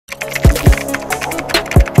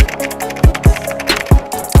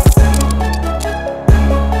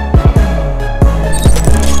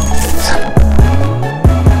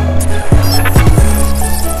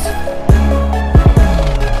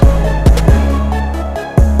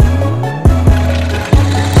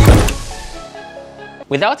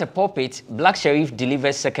Without a pulpit, Black Sherif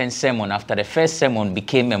delivered second sermon after the first sermon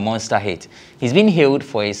became a monster hit. He's been hailed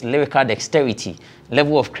for his lyrical dexterity,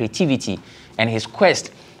 level of creativity, and his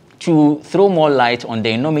quest to throw more light on the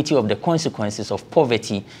enormity of the consequences of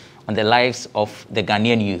poverty on the lives of the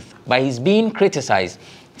Ghanaian youth. But he's being criticized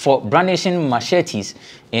for brandishing machetes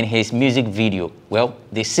in his music video. Well,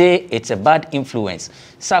 they say it's a bad influence.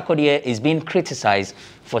 Sarkodie is being criticized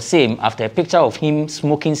for same after a picture of him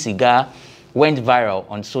smoking cigar went viral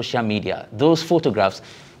on social media. Those photographs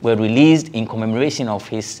were released in commemoration of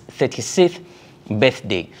his 36th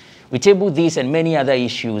birthday. We table these and many other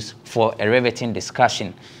issues for a riveting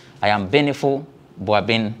discussion. I am Benefo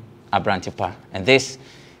Boabin Abrantipa, and this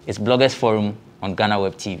is Bloggers Forum on Ghana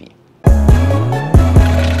Web TV.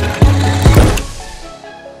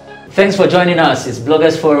 Thanks for joining us. It's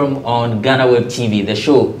Bloggers Forum on Ghana Web TV. The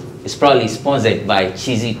show is proudly sponsored by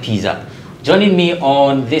Cheesy Pizza. Joining me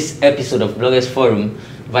on this episode of Bloggers Forum,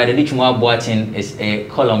 Vida Lichumwa Boatin is a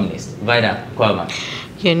columnist. Vida, Kwama.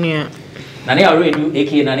 Kenya. Nani Aredu,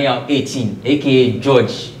 aka Nani 18, aka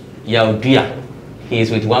George Yaudia. He is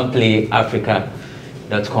with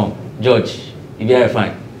OnePlayAfrica.com. George, you be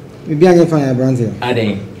fine. You be fine, Brandy.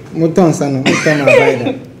 Ade. Muton sano, muton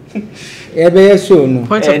Vida. Ebe show no.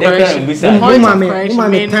 Point of correction.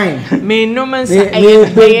 Time. Me no man say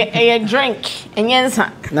a drink.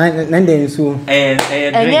 Enyensa. Nine days so.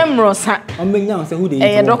 Enyemrosa. Ombenya say who dey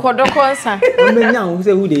eat. Doko sa. Ombenya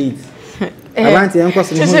say who dey eat. Abanti enko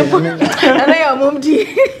so no. Ana ya momdi.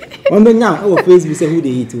 Ombenya o Facebook say who dey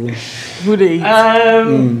eat. Who dey eat.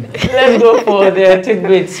 Let's go for the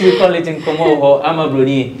tidbits. We call it in Komo.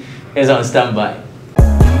 Amabroni is on standby.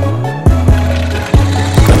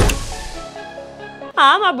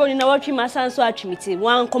 I'm a brony na watching my son so attribute.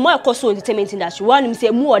 One come across entertainment industry. One say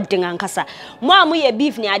more dengan kasa. More mu ye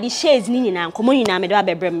beef ni adi shares ni na komo ni na me do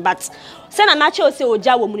abebrem but say na natural say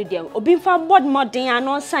oja wo mu ni dem. Obi fa board modern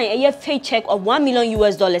anon sign a fake check of $1 million e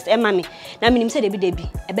mami. Na me nim say debi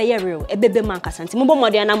e be ye real e bebe man kasa nti mo bo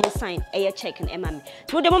modern na mo sign e check en mami.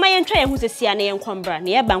 So de mama ye ntwa ye hu se sia na ye nkombra na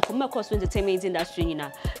ye ban komo across entertainment industry ni na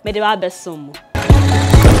me de abesom.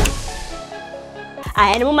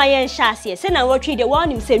 I am my chassis. Send a watch the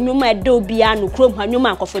one him say no my do biano chrome her no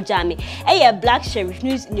man for jammy. A Black Sherif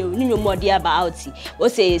news no more dear about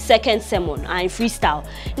was a second sermon and freestyle.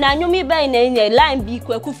 Now no me by a line be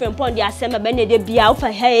quick from pond the assembly benede be out for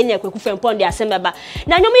her in a quick from pond the assembly.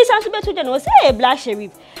 Now no me sounds better than was a Black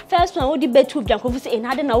Sherif. First one would debate with Janko and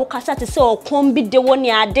had an Okasa to say or combi the 1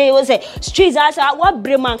 year day was a streets as what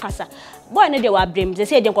Breman Casa. Boy no dey wa brem they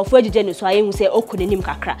say dem kwafo agije so aye hu say okunenim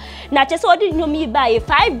kakra na che say odi no me buy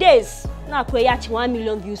 5 days na akwa ya 1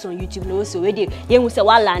 million views on YouTube no so we dey ye hu say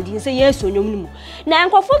wa land say yes onyom nimu na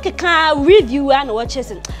kwafo keka review na watch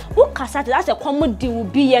say who kasa that's a comedy will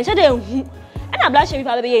be ye say dey hu na Black Sherif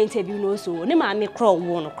abebe interview no so ne ma me crawl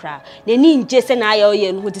wo no kra na ni nje se na aye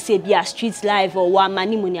ye no ho say bia street live or wa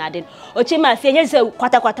mani mu ni ade o che ma se say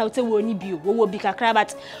kwata say wo ni bi wo bi kakra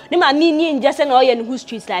but ne ma me ni nje se na oye no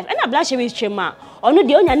street live na Black Sherif chema onu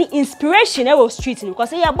de onya ni inspiration e wo street ni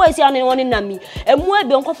because ya boys ya no na mi emu e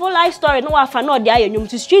be onkofo life story no wa fa na ode aye nyum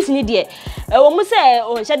to street ni de wo mu say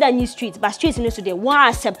o nshada ni street but street ni so de wa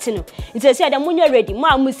accept no it say dem munye ready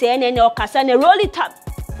ma mu say na o kasa na roll it up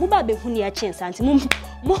mu ba be huni a chance anti mu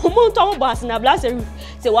to boss na Black Sherif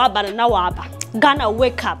say wa ba na wa ba Ghana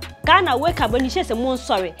wake up when you say say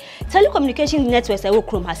sorry telecommunication networks I will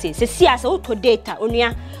chrome has say see as auto data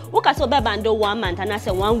onua wo ka say obebando 1 month and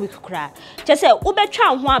say 1 week kra che say wo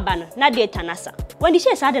betwa ho aba no na data nasa when you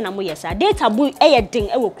say say na mo yes data bu e den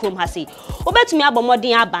e wo chrome has say wo betumi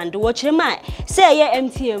abomodin abando wo kire ma say ye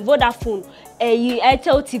MTN Vodafone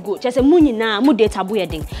Airtel Tigo che say munyina mu data bu ye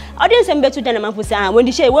den audience mbetu den na say when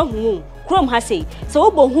you say we hu chrome has say so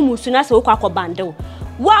wo bo hu musu na say wo kwa bando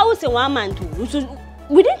wow say 1 month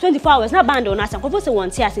within 24 hours na band on us and say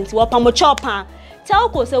one tia since wo pamo chopa tell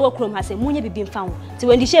ko say wo chrome has say munye bibi mfa wo ti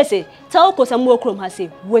when the share say tell ko say mo chrome has say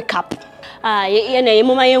wake up ye na ye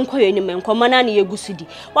mama ye nkoyo ni menko na ye gusudi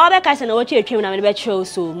wa be ka say na wo che atwem na me be chew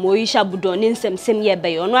so Ayisha budon ni nsem ye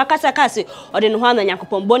be ono akasa ka say ode no ho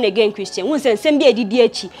amanyakopon born again Christian won say nsem bi edidi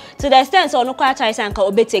achi to the extent ono kwa chai say nka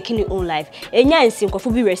obe taking his own life enya nsi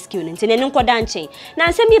nkofo bi rescue ni ntene nkoda nchen na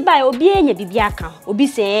nsem bi bai obi enya bibi aka obi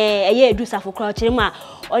say eye edu safo kra kire ma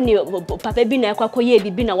oni papa bi na ekwa ye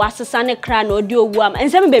bibi na wasesa ne kra na odi owu am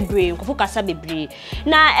nsem bebre nkofo kasa bebre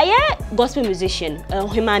na eye gospel musician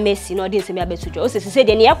Hima Messi na odi nsem abetujo o se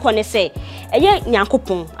de ne yakone say eye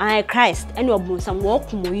nyankopon Christ ene obun sam wo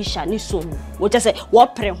komo Ayisha ni so wo je say wo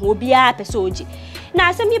pre ho obi a pese oji na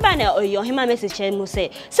asem yiba na oyo hima message mu say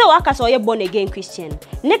waka so born again Christian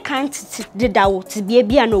ne can't did out to be a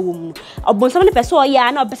bia no woman obonsam ne person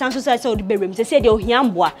ya na obesan so say odi berem say de ohia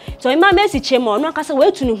mboa so hima message mu no aka say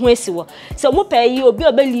we tu ne ho asiwo so mo pay yi obi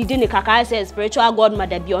obe lead ne kaka say spiritual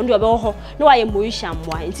godmother bi on de obe ho na wa ye Ayisha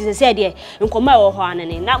mboa nti say de nkoma e ho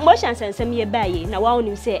anane na mo shansensem ye ba yi na wa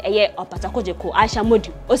onim say eye opatakojeko Ayisha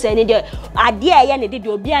modi o say ne de ade eye ne de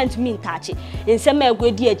obi antumi ntache nsem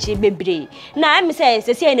agodi achi bebre na am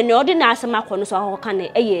say ne odi na asema kono so ho kan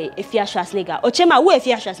eye Afia Schwarzenegger o chema wo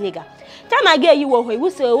Afia Schwarzenegger tama ge yi wo ho wo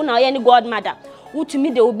say wo na ye ni godmother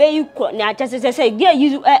wutumi de obey na atese say ge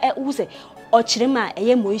yi wo say o chirema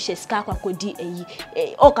eye Ayisha ska kwakodi eyi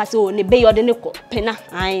o kase o ne be ode ne ko pena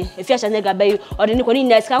ai Afia Schwarzenegger be ode ne ko ni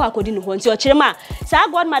na ska kwakodi ne ho nti o chirema sa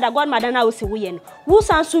godmother na wo say wo ye no wo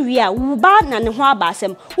san so wi a wo ba na ne ho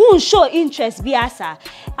abasem wo show interest bi asa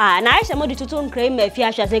na Ayisha modi tutu nkra ma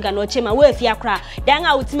Afia Schwarzenegger no chema wo Afia kra dan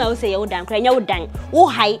a wutima wo say ye wo dan kra nya wo dan wo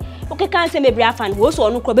hai okay kan say me bra fan wo so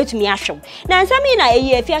no kro betumi ahwew na nsami na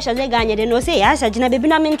eye Afia Schwarzenegger anya de no say ya Ayisha gina bebi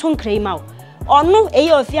na me nto nkra ma onu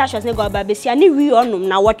eye Afia Schwarzenegger ba besia ne wi onum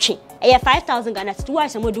na wotwe eye 5,000 Ghana to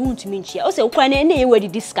Ayisha modi wuntumi nchia o say ukwa na e wedi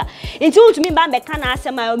diska nti wuntumi ba be kana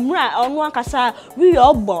asema mura onu akasa wi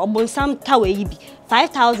obonsam tawe yi bi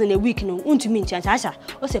 5,000 a week no untumi nchia Ayisha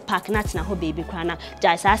o say park na tina ho baby kra na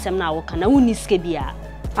ja sa asem na wo kana wuni ske bia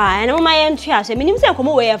na mama ye ntua so minim say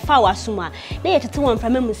komo we fa wasuma na ye tete won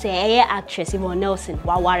fama mu say eye actress Yvonne Nelson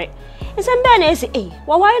waware nsem be na say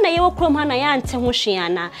waware na ye wo krom ha na ya ante ho hwe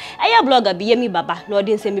ana eye blogger bi yemi baba na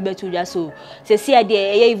odi nsem bi betuja so se sia de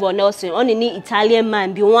eye Yvonne Nelson on ni Italian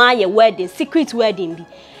man bi won aye wedding secret wedding bi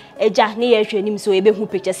eja ne ye hwe nim so ebe hu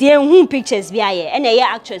pictures ye hu pictures bi aye na ye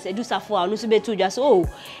actress edusafo a no so betuja so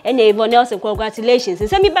na Yvonne Nelson congratulations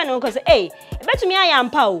nsem bi ba no ko say betumi aye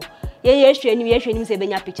ampa o ye hwenim say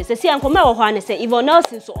benya pictures say ankoma wo ho ane say Yvonne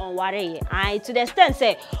Nelson so on ware ai to the extent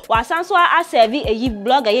say wasan so a serve a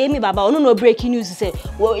blogger ye mi baba ono no breaking news say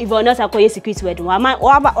Yvonne Nelson akoye secret wedding wa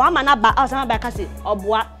na ba asama ba kasi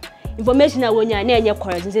oboa information na wonya na enye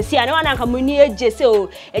correct say ane wana nka muni eje say o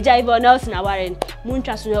eja Yvonne Nelson aware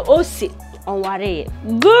muntwa so o si on ware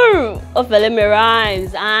guru of me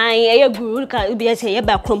rhymes ai guru ka be say ye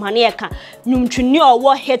ba krom ha na ye ka numtwini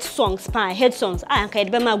owo hit songs anka de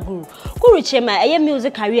be ma guru chema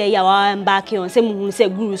music career ya wa back on say muhun say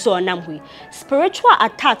guru so onam hui spiritual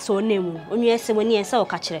attacks on name onye se woni ensa o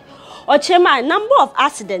ka kire o chema number of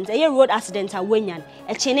accidents road accidents a wenyan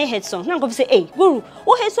chene hit songs na go say guru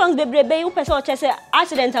wo hit songs bebrebe wo pese o che say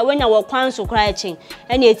accident a wenya wo kwan so kra chen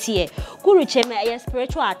ene etie guru chema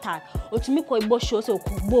spiritual attack otumi ko igbo show so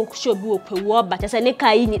ko show bi opewo oba che say ne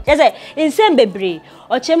kai ni che say insem bebre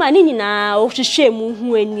o chema ni nyina o hwehwe mu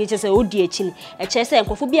hu ani che say odi echi ni che say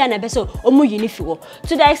nkofo bia na be so o mu yini fi wo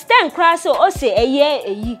to the extent cra so o say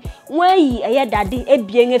won yi dade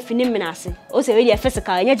ebien afini menase o say we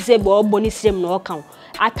physical enya che say bo ni srem no kan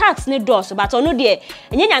attacks ne doors but ono de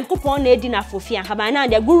enye nyankopon na edi na fofi anka ba na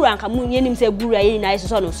de guru anka mu nyenim say guru ayi na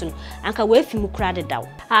iso no so no anka we fi mu kra de dawo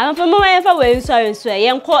amfa mama ye fa we so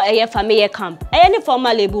ye nko family camp ni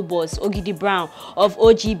former label boss Ogidi Brown of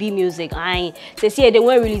OGB Music ai say they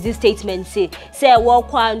won release statement say wo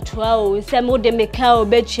kwa ntwa say mo de meka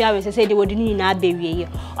obetua we say they wodi ni na abewie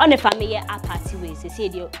on family a party we say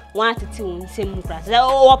they want to nsem mu kra say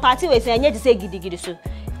o party we say enye say gidigidi so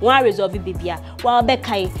one resolve bibia wa be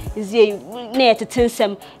kai zie na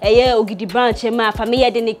etensem Ogidi Brown chema family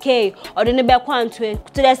de ne k or de ne be kwanto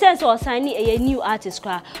to the sense or sign new artist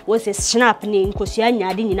kra was a snap ni nkosua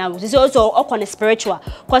nyade nyina wo so okone spiritual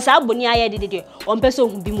cause aboni aye de on person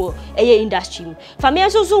hu bi mo industry family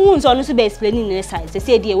so hu nso no so be explaining ne side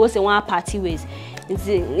say dey was one party ways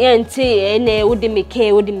nti ene wodi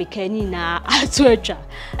meka ni na atuatwa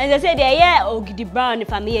and they say dey Ogidi Brown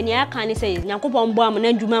family ni aka ni say nyankopon bo am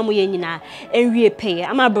na ndwuma mo ye nyina enwie pay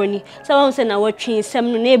amabroni so won say na watwe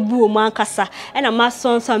sem no na ebu o mo ankasa e na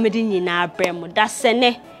mason so amedi nyina abrem da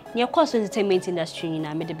sene ne course entertainment industry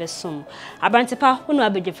nyina me de besom abrantepa wono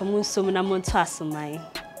abedwe fam nsom na mo nto asomai.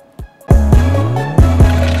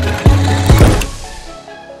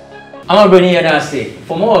 I'm Bruni Yadase.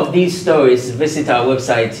 For more of these stories, visit our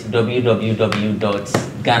website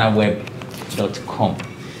www.ghanaweb.com.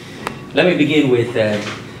 Let me begin with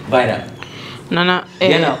Vida. Nana,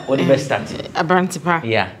 what the best start? Abrantepa.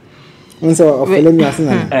 Yeah.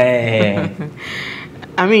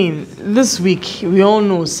 I mean, this week we all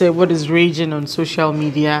know what is raging on social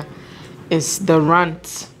media is the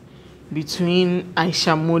rant between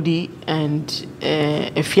Ayisha Modi and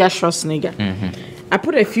Afia Schwarzenegger. I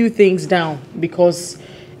put a few things down because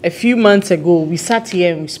a few months ago we sat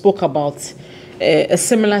here and we spoke about a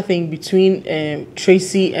similar thing between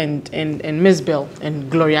Tracy and Miss Bell and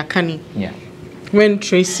Gloria Kani. Yeah. When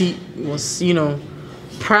Tracy was,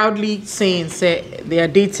 proudly saying, say they are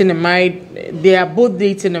dating a married, they are both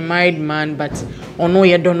dating a married man, but no,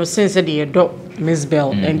 you don't know sense that they adopt Miss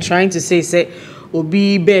Bell and trying to say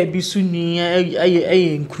obi baby suni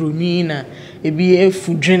kroni na ebi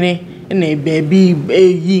efudwene na baby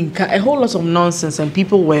yinka, a whole lot of nonsense, and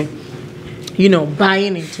people were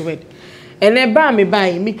buying into it. And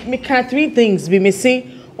then me can three things be me say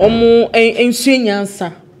omo ensuo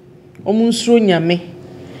nyansa omo nsuro nyame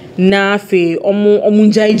na fe omo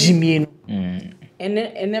njai jimie no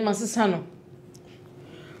ene masesa no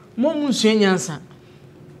mo nsuo nyansa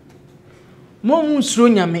mo nsuro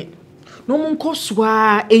nyame no mo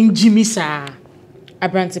nkoswa enjimi sa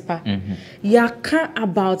abrantepa yaka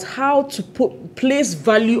about how to place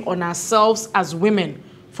value on ourselves as women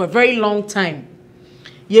for a very long time.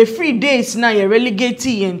 Your free days now you're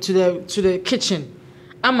relegating to the kitchen.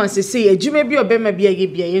 I must say you may be or be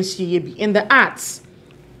in the arts.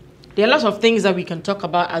 There are lots of things that we can talk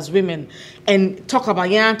about as women and talk about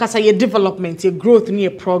your development, your growth, and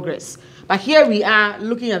your progress. But here we are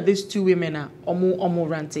looking at these two women omo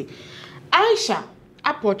ranting. Ayisha,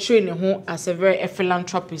 I portray her as a very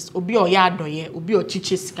philanthropist, obi o yadoye, obi o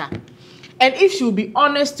chichiska. And if she will be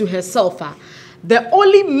honest to herself, the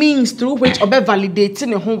only means through which Obe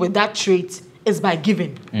validating a home with that trait is by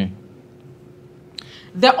giving.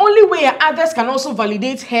 The only way others can also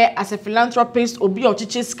validate her as a philanthropist, Obi or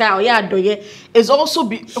Chichiska or Yadoye, is also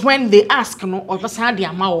when they ask, or Pasadi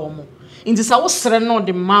Amaomo. In this, I was surrender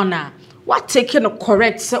the manner. What taking a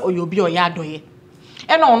correct say or Yobi or Yadoye?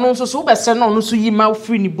 And on also so best no so yi ma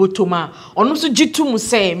free ni botoma, or no so jitu mu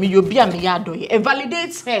say me Yobi and Yadoye. It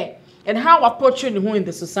validates her and how I portray her in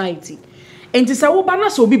the society. And this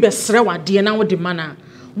so be besrewa dear now the manner.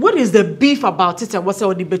 What is the beef about it? And what's the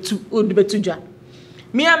betuja?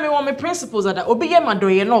 Me and me want my principles that obi ye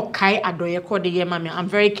madoye no kai adoye ko de ye mami. I'm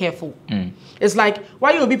very careful. It's like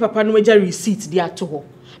why you be papa no eja receipt there to her,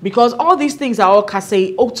 because all these things are all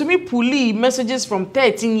say to me puli messages from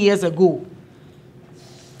 13 years ago.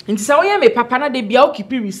 And so me papa na de bia o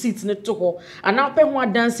keep receipts ne to her, and now pe ho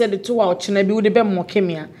dance the to our china bi wo de be mo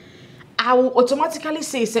kemia. I will automatically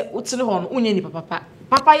say utile hon unye ni papa.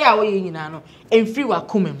 Papa ya wo ye nyina no emfiri wa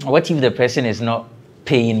komem. What if the person is not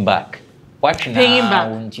paying back? What paying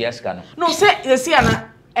back? No, say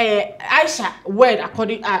Ayisha word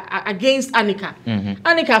according against Anika.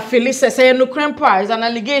 Anika Phyllis say no krempoa is an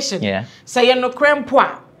allegation. Yeah. Say no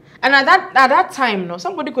krempoa. And at that time, no,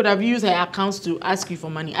 somebody could have used her accounts to ask you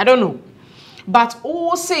for money. I don't know. But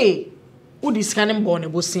who say who this scanning born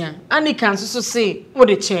ebosia? Anika also say who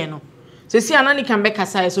the channel. So see Anani can make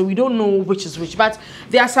aside, so we don't know which is which. But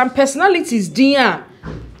there are some personalities dear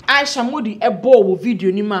Ayisha Modi a ball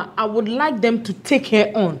video nima. I would like them to take her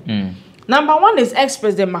on. Number one is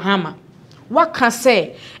ex-President Mahama. What can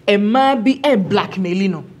say a man be a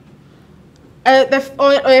blackmailino?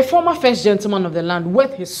 A former first gentleman of the land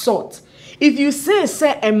worth his salt. If you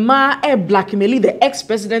say a man a blackmail the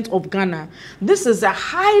ex-president of Ghana, this is a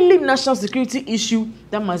highly national security issue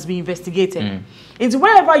that must be investigated. It's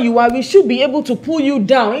wherever you are, we should be able to pull you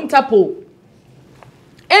down, Interpol.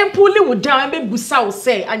 And pulling you down, and Busa will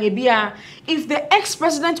say, if the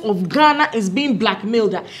ex-president of Ghana is being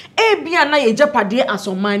blackmailed,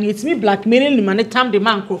 it's me blackmailing the man, time the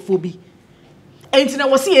man crofobia. And I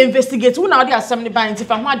was see investigate who now they are 70 by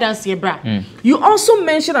if I'm dance here, bra. You also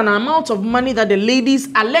mentioned an amount of money that the ladies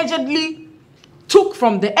allegedly took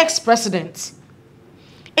from the ex-president.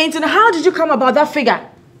 And how did you come about that figure?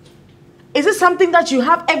 Is it something that you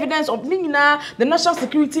have evidence of? The national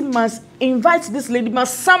security must invite this lady,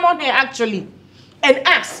 must summon her actually, and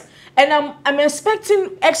ask. And I'm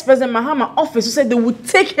expecting ex-president Mahama office to say they would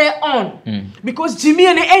take her on because Jimmy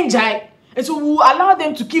and the NJ. And so we will allow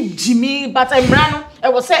them to keep Jimmy, but I'm Rano. I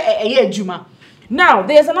will say Juma. Now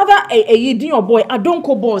there's another a boy. I don't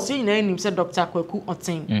call boss. You know him said Dr. Kweku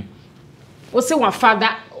Otin. We say one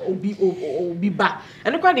father obi ba.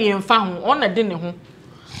 And look at the infant on a dinner home.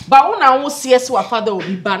 But when I will see us one father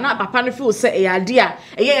obi ba. Now Papa no feel say a idea.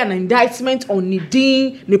 An indictment on the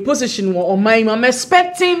dean, the position or mine. I'm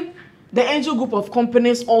expecting the angel group of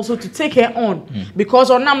companies also to take her on because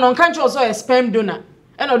on nam non country also a sperm donor.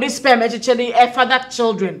 And this sperm actually father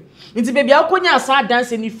children. Into baby, I'll call you a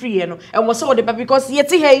dance any free, and was so the because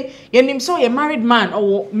yet hey, your name so a married man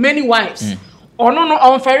or many wives. Or no,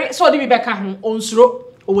 on ferry, so the Rebecca on slow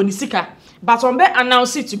or when sika. But on bet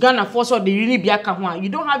announce it to Ghana for so the really be a kahwa. You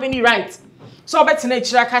don't have any rights. So bet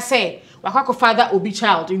nature, like I say, Wakako father or be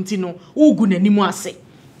child, intino, who good anymore say.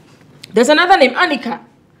 There's another name, Anika.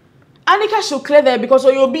 Anika should clear there because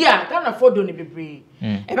you'll be a can't afford to be free.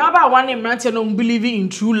 And about one name ranting on believing in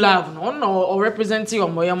true love, no, or representing your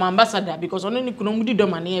ambassador because only could do the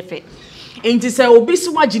money effect. And to say,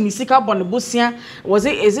 Obiswa Jinisika Bonabusia was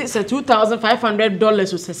it is it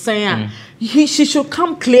 $2,500 was saying she should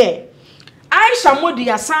come clear. Ayisha Modi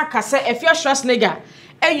Asaka say if you're Schwarzenegger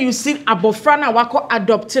and you see Abofrana Wako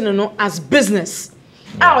adopting no as business.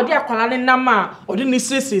 Ah, they are calling Nama or the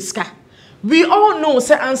Nisriska. We all know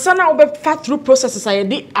say ansana obe fat through processes I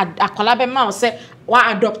did akwala be ma say wa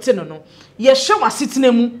adopting no. Ye show wa sitting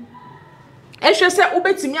mu. E hwe say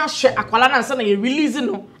obetimi ahwe akwala na ansana ye release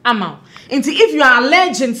no ama. Nti if you are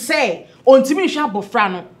alleging say ontimi hwe abofra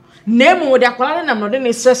no name the akwala na no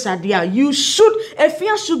dey stress ade you should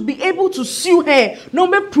Afia should be able to sue her no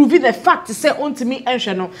be proving the fact say ontimi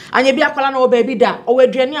enhwe no anya bi akwala na oba bi da o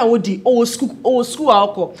waduane a wodi o school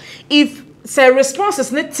alcohol. If say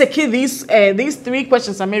responses not taking these 3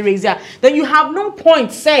 questions I may raise here, then you have no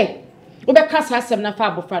point say now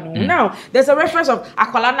there's a reference of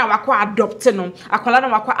akwalana wakwa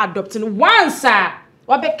adopting once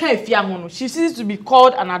she seems to be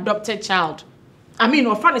called an adopted child. I mean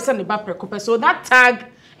or fan is the so that tag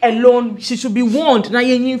alone she should be warned now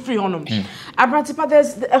you free on them. But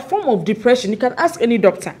there's a form of depression. You can ask any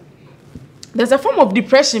doctor. There's a form of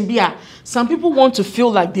depression here. Some people want to feel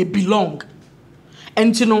like they belong.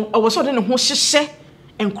 And you know, I was sort of and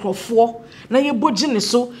crofo. Now you bojin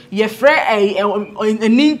so ye frɛ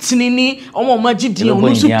nintini omo magidi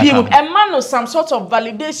onu so piem a man of some sort of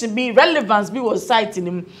validation be relevance be was citing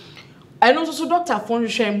him. I know so doctor phone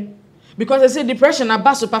shame because I say depression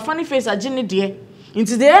abaso pa funny face agini de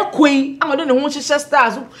into the queen am don ho hyehyɛ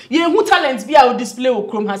stars ye hu talent bi a display o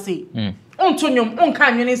krom ha say ontonyom onka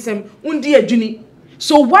anwene sem undi adwini.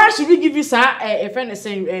 So why should we give you a friend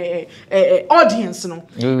saying audience? No,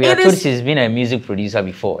 we are told she's been a music producer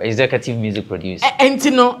before, executive music producer. And you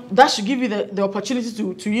know that should give you the opportunity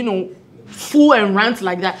to you know fool and rant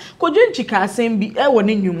like that. Could you chika saying be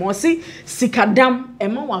warning you more see sikadam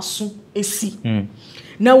ema wasu esi.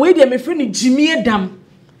 Now wait there, my friend Jimmy dam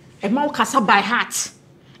ema kasa by heart,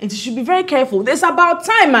 and you should be very careful. There's about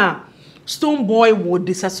time Stone Boy would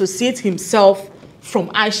disassociate himself from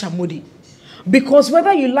Ayisha Modi. Because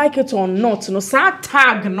whether you like it or not, no, sad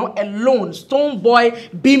tag no alone, Stone Boy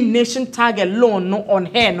Beam Nation tag alone no on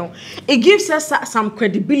her no, it gives us some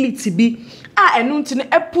credibility. Be and nothing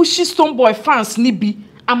a pushy Stone Boy fans ni be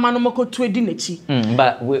a manomoko to a dinechi.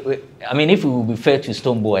 But I mean, if we will be fair to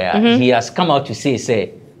Stone Boy, he has come out to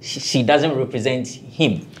say she doesn't represent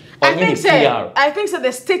him. I think so.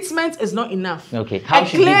 The statement is not enough. Okay, how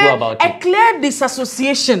should we go about it? A clear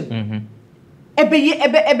disassociation.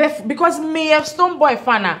 Because me have Stone Boy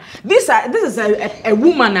fan. This is a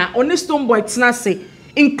woman on Stone Boy say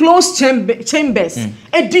in closed chambers.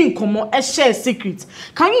 A din komo a share secret.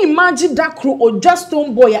 Can you imagine that crew or just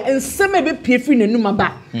Stone Boy and some maybe pay in a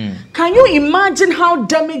number? Can you imagine how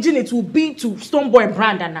damaging it will be to Stone Boy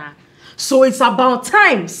brand now? So it's about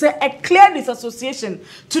time, say a clear disassociation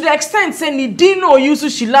to the extent say ni dino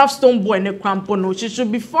use she loves Stone Boy ne crampono. She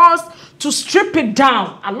should be forced to strip it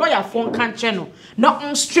down. A lawyer phone can't channel. Not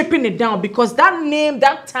on stripping it down because that name,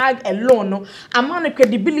 that tag alone, no, amount of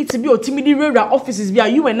credibility be or timidity offices via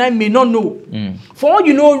you and I may not know. For all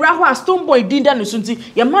you know, Rahwa Stone Boy did that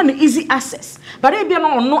your man easy access. But they be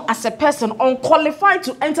not know as a person unqualified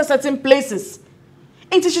to enter certain places.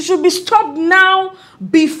 It should be stopped now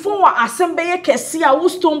before assembly Kesia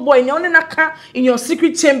Stone Boy in your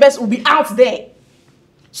secret chambers will be out there.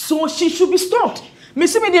 So she should be stopped.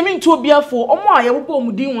 Missy me they mean to be for Omo ya wupo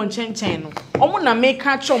mudi won chen no. Omo na make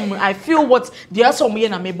chom I feel what the aso mo ye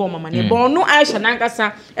na me bomb mama. But no Ayisha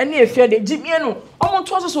nankasa ene Afia de jimie no. Omo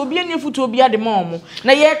to so obi ene futu obi ade mom.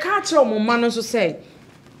 Na ye ka chom mo ma no so say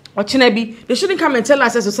they shouldn't come and tell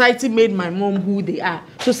us that society made my mom who they are.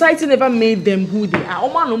 Society never made them who they are.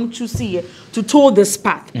 Oman choose to told this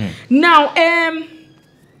path. Now,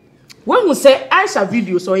 when we say Ayisha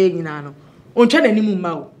videos or no, on try any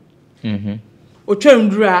mumma. O try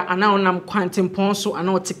and now I'm quantum ponso and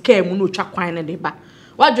not take care no chakwan and deba.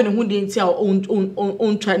 What do you know the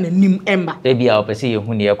own trying a new ember? Baby, I'll pursue you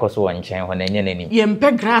who near Coso and Chan when any name.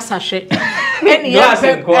 Yempe grass ashe. Any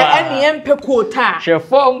empe quota.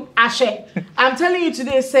 Ashe. I'm telling you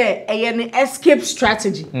today, say, an escape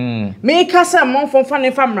strategy. Make us a month from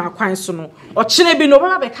funny family, quite soon. Or Chinebi no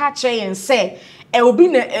one catch and say, it will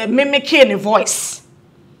be a mimicking a voice.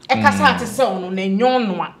 A casate sound on a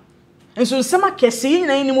yon one. And so some kesi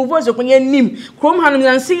na ni move so kwenye nim krom hanum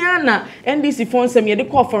yanse na NDC phone sem ye de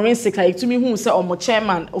call forensic like to me hu say omo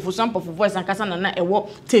chairman of some of voice and kasa na ewo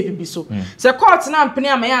tape bi so say court na mpene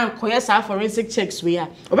amaya ankoye sa forensic checks we a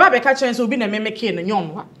oba be ka chen so obi na memeke na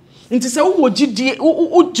nyom nti se wo gidi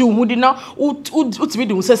uji hu di na utibi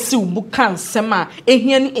di se si wo kan sem a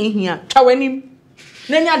ehia ni ehia twawanim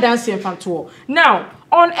na nya dance infanto now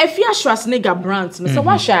on Afia Schwarzenegger brand so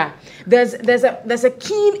washa there's a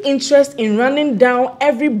keen interest in running down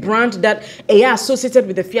every brand that is associated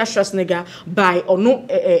with the Afia Schwarzenegger by or no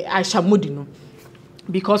Ayisha no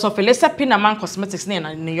because of Elisa Pinaman Cosmetics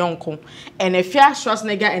and Nyonko and Afia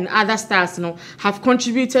Schwarzenegger and other stars have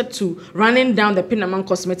contributed to running down the Pinaman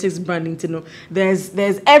Cosmetics branding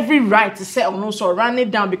there's every right to say so run it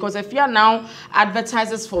down because Afia now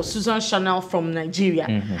advertises for Susan Chanel from Nigeria.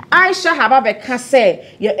 Ayisha Hababeka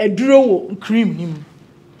say yeah a duro cream him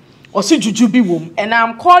or see jujubi wom and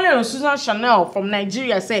I'm calling on Susan Chanel from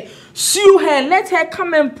Nigeria say sue her, let her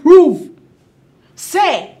come and prove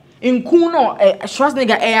say in Kuno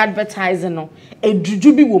Schwarzenegger advertising no a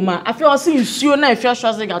jujubi woman I feel see sue na if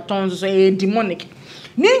Schwarzenegger turns so a demonic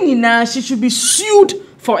nina she should be sued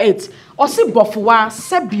for it or see bofwa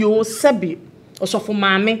sebio sebi or so for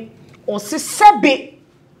mame or see sebi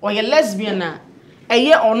or a lesbian na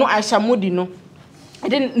eye or no Ayisha Modi no I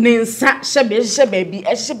didn't name baby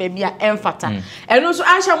emfata and also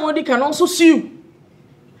Ayisha Modi can also sue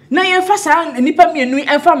na ye fa sa nipa mienu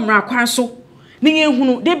emfa mra kwan so ni ye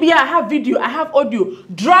hunu de bia I have video I have audio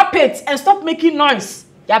drop it and stop making noise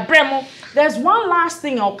ya bremo there's one last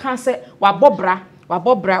thing I'll can say wa bobra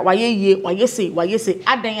wa ye say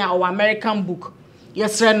adan ya our American book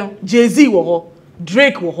yes no Jay-Z wo ho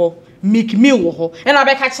Drake wo ho Meek Mill wo ho and I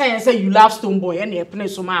be catch and say you love Stone Boy and you play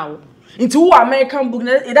so ma into American book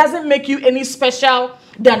it doesn't make you any special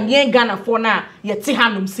than yen Ghana for now yet ti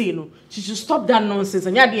hanum say no she should stop that nonsense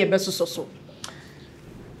and ya dey be so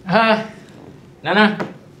Nana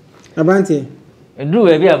Abante do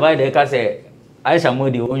we be avoid the ka say Ayisha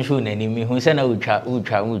Modi won show na nimi hu say na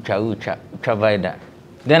ultra provider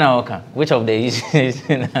then I can which of the is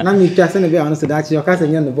na me twa say na be honest that you ka say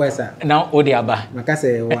nyan the boys a now odi aba maka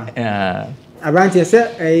say wa Abante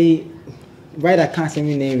say rider can't say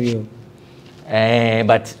me name you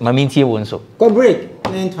but mami ntie won so go break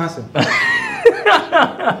na ntwaso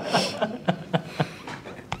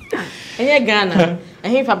enye Ghana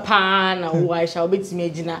and papa na who shall be to me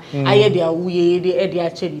gina aye dia wuye de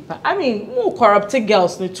achedipa I mean more corrupted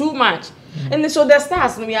girls no too much and so the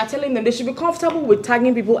stars we are telling them they should be comfortable with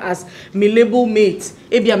tagging people as me label mates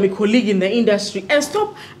maybe my colleague in the industry and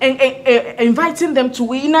stop inviting them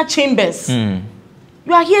to inner chambers.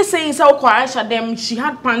 You are here saying so Ayisha them she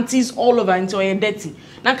had panties all over into her dirty.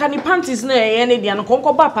 Na can the panties na any dia no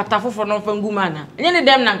konko ba patafo for no fangumana. Any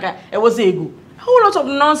them nanka e was ego. A whole lot of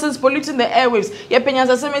nonsense polluting the airwaves. Ye penya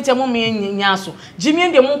sa semete mo me nyaso. Jimi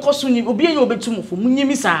ende mo nkoso ni obi enye obetumu fo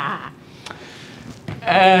munyimi sa.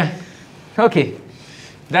 Okay.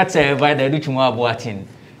 That's by the Duchumo Abuatin.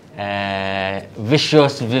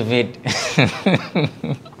 Vicious, vivid.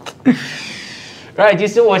 Right, you're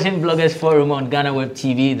still watching Bloggers Forum on Ghana Web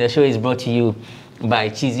TV. The show is brought to you by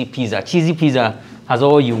Cheesy Pizza. Cheesy Pizza has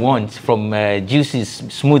all you want from juices,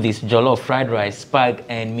 smoothies, jollof, fried rice, spag,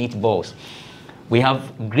 and meatballs. We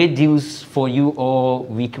have great deals for you all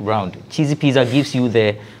week round. Cheesy Pizza gives you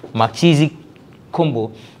the McCheesy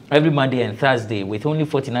combo every Monday and Thursday. With only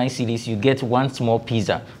 49 cedis, you get one small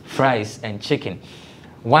pizza, fries, and chicken.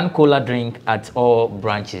 One cola drink at all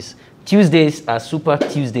branches. Tuesdays are Super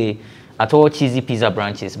Tuesday at all Cheesy Pizza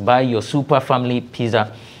branches. Buy your Super Family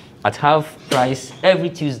Pizza at half price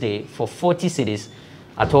every Tuesday for 40 cedis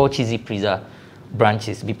at all Cheesy Pizza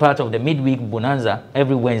branches. Be part of the midweek bonanza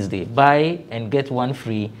every Wednesday. Buy and get one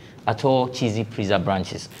free at all Cheesy Pizza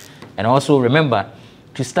branches. And also remember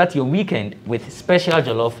to start your weekend with special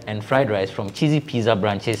jollof and fried rice from Cheesy Pizza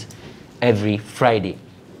branches every Friday.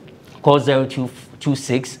 Call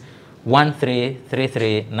 0226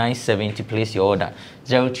 133397 to place your order.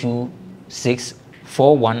 026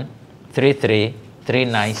 4133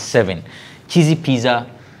 Cheesy Pizza,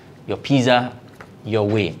 your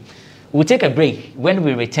way. We'll take a break. When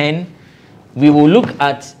we return, we will look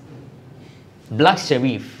at Black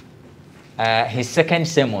Sherif, his second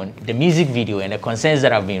sermon, the music video, and the concerns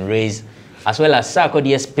that have been raised, as well as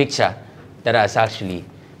Sarkodie's picture that has actually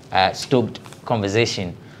stoked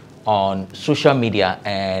conversation on social media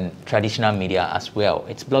and traditional media as well.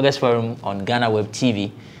 It's Bloggers Forum on Ghana Web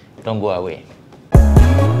TV. Don't go away.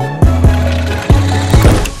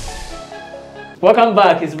 Welcome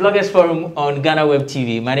back. It's Bloggers Forum on Ghana Web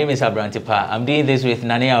TV. My name is Abrantipa. I'm doing this with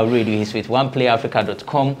Nane Already. He's with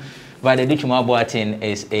OnePlayAfrica.com. but the Duchuma Boatin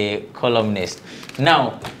is a columnist.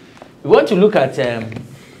 Now, we want to look at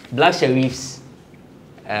Black Sherif's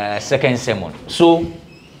second sermon. So,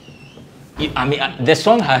 I mean, the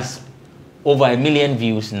song has over 1 million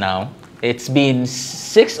views now. It's been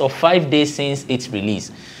 6 or 5 days since its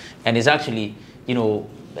release, and it's actually, you know,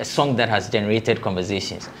 a song that has generated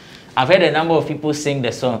conversations. I've heard a number of people sing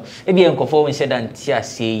the song. Maybe I'm conforming said that Tia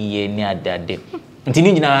say ye near that day.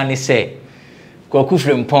 Until say, Koku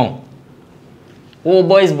Frimpong. Oh,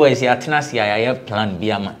 boys, ya tenasi ya plan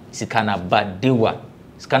biama. Sikana bad dewa.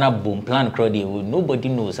 Sikana boom plan crowdy. Nobody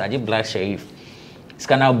knows. I just Black Sherif.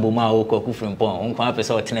 Sikana booma o Koku Frimpong. Unko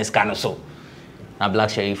person tenes kana so. Na Black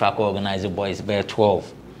Sherif I organize the boys by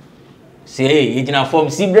 12. Say, hey, you na form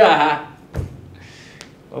Sibra ha.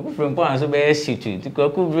 Koku Frimpong so be shoot.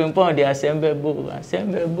 Koku Frimpong they assemble.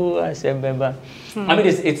 I mean,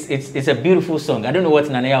 it's a beautiful song. I don't know what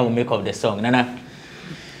Nanaya will make of the song. Nana,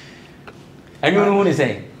 I don't know what to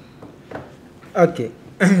say. Okay.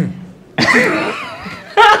 And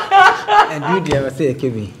you ever say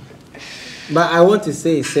KB? But I want to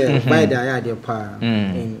say, sir, by the idea power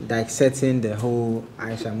in dissecting the whole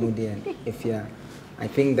Ayisha Moody and Afia, I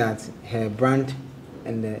think that her brand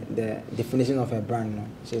and the definition of her brand, no,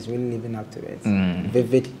 she's really living up to it.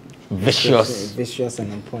 Vivid, vicious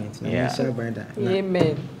and on point. Yeah.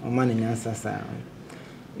 Amen.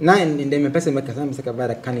 Now in the person make some say about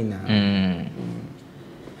the canina.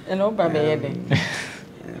 And over me.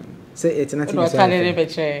 Say it's not. No, can I be I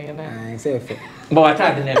say F. But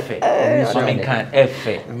I didn't F. I mean, can F.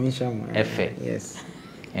 I mean, F. Yes.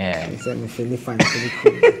 Yeah. It's me feel fine.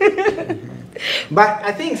 But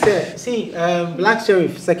I think, sir, see, Black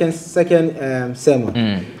Sherif second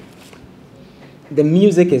sermon. The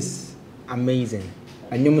music is amazing.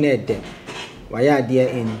 And you know that why are there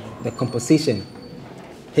in the composition?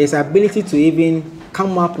 His ability to even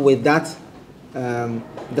come up with that,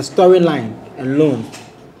 the storyline alone,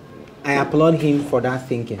 I applaud him for that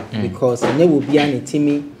thinking because there will be an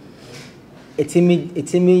itimi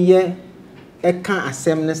yeah, it can't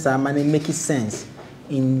assemble some and make it sense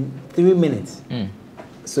in 3 minutes.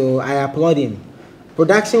 So I applaud him.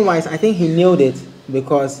 Production wise, I think he nailed it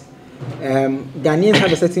because Ghanaians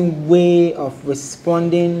have a certain way of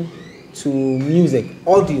responding to music,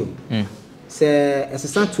 audio. So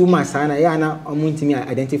it's not too much, and I want to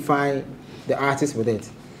identify the artist with it.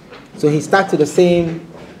 So he stuck to the same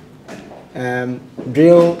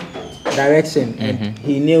drill direction, and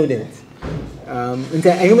he nailed it.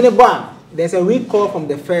 There's a recall from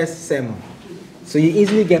the first sermon, so you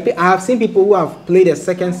easily get. I have seen people who have played the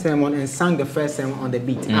second sermon and sang the first sermon on the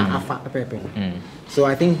beat. So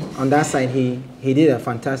I think on that side he did a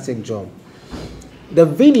fantastic job. The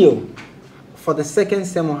video for the second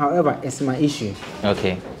sermon, however, is my issue.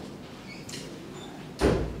 Okay.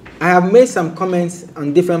 I have made some comments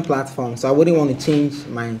on different platforms, so I wouldn't want to change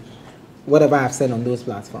whatever I've said on those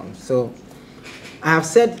platforms. So I have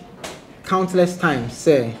said countless times,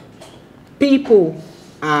 say, people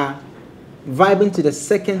are vibing to the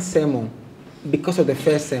second sermon because of the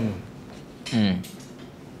first sermon.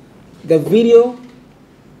 The video,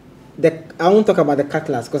 I won't talk about the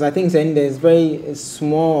cutlass because I think there's very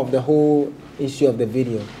small of the whole issue of the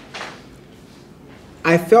video.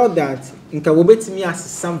 I felt that in Kawobetimi as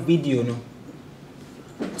some video, no,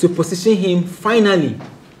 to position him finally,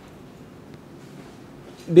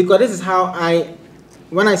 because this is how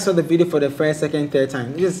when I saw the video for the first, second, third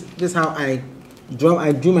time, this is how I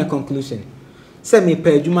drew my conclusion. Say me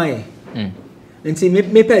pay Jumaye, and say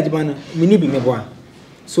me pay Jumano, me ni be me boa.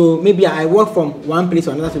 So maybe I walk from one place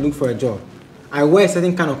to another to look for a job. I wear a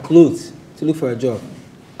certain kind of clothes to look for a job.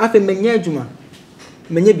 After menye Juma,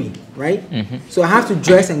 menye right? So I have to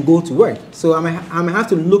dress and go to work. So I may have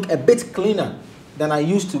to look a bit cleaner than I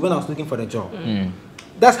used to when I was looking for the job.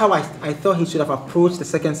 That's how I thought he should have approached the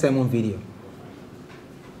second sermon video.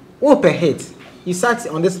 Oh, per hit. You sat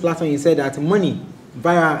on this platform, you said that money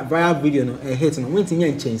via video, no, a hit, no, when it's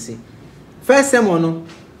in change. First sermon, no,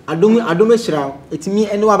 I don't make sure it's me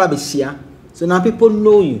and no other share. So now people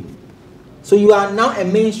know you. So you are now a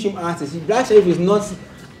mainstream artist. Black Sherif is not.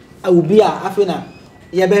 I will be a Afia.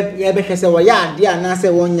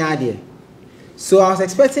 So I was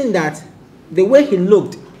expecting that the way he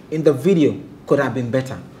looked in the video could have been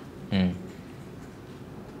better.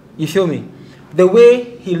 You feel me? The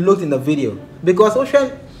way he looked in the video, because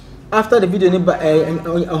after the video,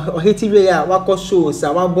 shows,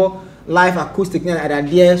 live acoustic,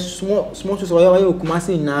 small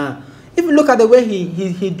if you look at the way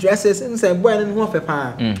he dresses, and say,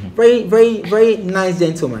 very, very, very nice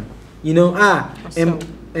gentleman. You know,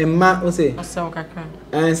 ma o say asa okaka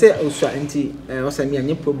and say osua enti o say me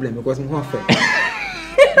any problem because me ho fa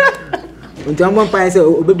until one pay say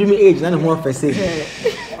obedu me age na ne ho fa say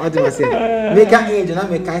what do I say make age na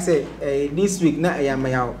me can say this week na I am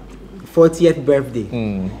my 40th birthday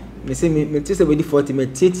me say me say body 40 me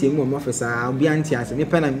tietie mu mo fa sa obi anti ase me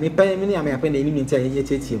pen me ni am ya pen ni ni ntia ye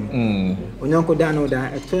tietie mu onyanko da no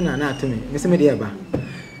da eto na ato me say me dey ba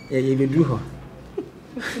ye be do ho.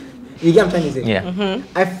 You get what I'm trying to say? Yeah.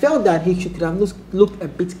 I felt that he could have looked a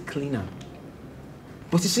bit cleaner.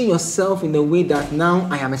 Position yourself in the way that now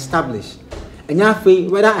I am established. And now,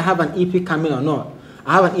 whether I have an EP coming or not,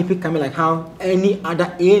 I have an EP coming like how any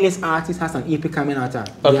other A-list artist has an EP coming out.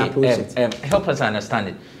 Okay, help us understand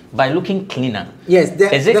it. By looking cleaner. Yes,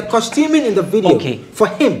 the costuming in the video, for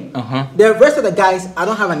him, the rest of the guys, I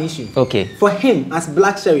don't have an issue. Okay. For him, as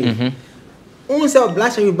Black Sherif, only say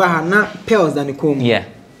Black Sherif bar not pearls than the comb. Yeah.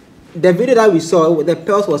 The video that we saw, the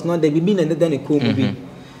pearls was not the BB and then the cool movie.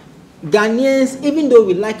 Ghanaians, even though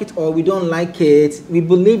we like it or we don't like it, we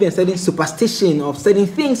believe in certain superstition of certain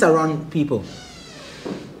things around people.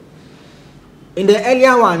 In the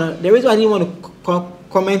earlier one, the reason I didn't want to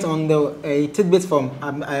comment on the tidbits from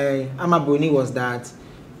Amaboni was that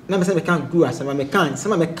number some can't do as some can't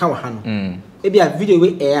maybe a video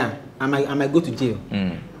with air, I might go to jail.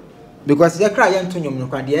 Because they cry young to you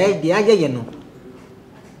know.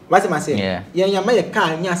 What am I saying? Yeah, my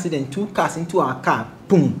car, any accident, 2 cars into our car,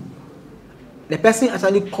 boom. The person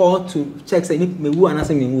actually called to check say me who and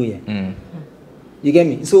answer me who. You get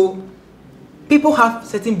me? So people have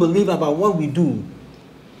certain belief about what we do.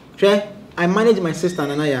 Okay? I manage my sister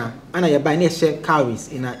Anaya by near share cowries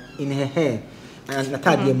in her hair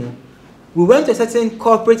and we went to a certain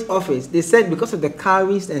corporate office. They said because of the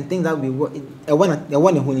cowries and things that we want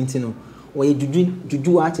to know, or you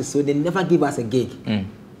do artists, so they never give us a gig.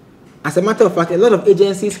 As a matter of fact, a lot of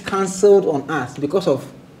agencies cancelled on us because of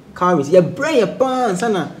cowries.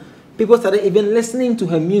 People started even listening to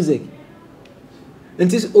her music. And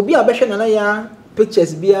this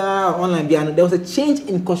pictures online. There was a change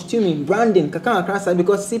in costuming, branding,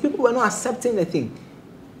 because see, people were not accepting the thing.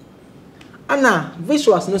 And now,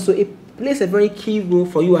 visuals, so it plays a very key role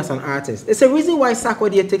for you as an artist. It's a reason why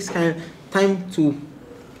Sarkodie takes time to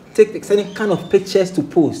take certain kind of pictures to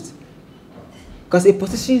post. Because it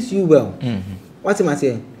positions you well. What am I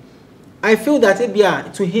saying? I feel that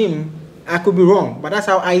to him, I could be wrong, but that's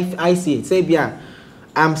how I see it.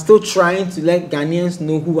 I'm still trying to let Ghanaians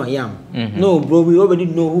know who I am. No, bro, we already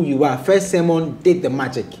know who you are. First sermon did the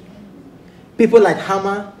magic. People like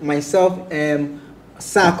Hammer, myself,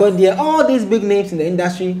 Sarkodie, all these big names in the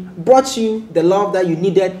industry brought you the love that you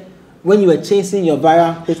needed when you were chasing your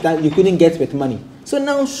viral hits that you couldn't get with money. So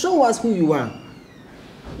now show us who you are.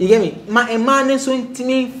 You get me? My man is so to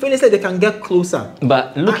me feels like they can get closer.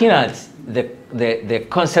 But looking at the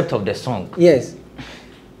concept of the song. Yes.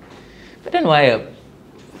 But then why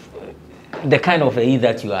the kind of A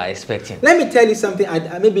that you are expecting? Let me tell you something.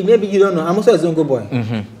 Maybe you don't know. I'm also a Zongo boy.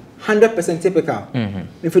 100% typical.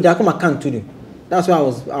 If you don't can't do. That's why I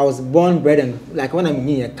was born, bred, and like when I'm in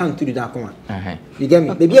here, I can't do that. You get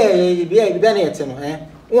me? Baby,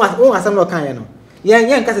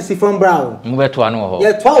 yeah, because it's from brow. Yeah,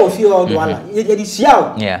 12 of you all do.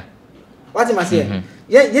 Yeah. What am I saying?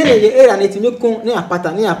 Yeah, and it's no con near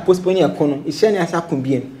pattern near postponing a con. It's shiny as a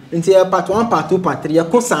combine until part 1, part 2, part 3.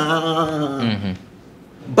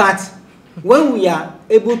 But when we are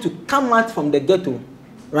able to come out from the ghetto,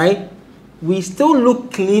 right, we still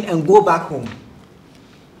look clean and go back home.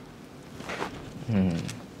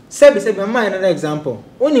 Say, another example.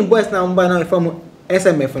 Only boys now from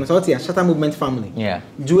SMF and so Shatter Movement family. Yeah.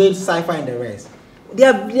 Dual Sci-Fi and the rest. They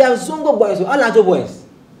are Zongo boys, all larger boys.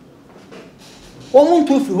 1,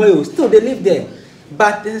 2, 3, still they live there.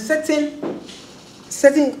 But there's a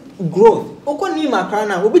certain growth. Oko Nima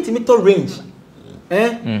Karana will be to range.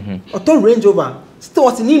 Or to range over. Still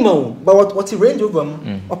what's Nima, but what's range over?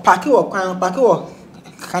 Or Paki or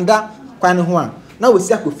Kanda Kwanhuan. Now we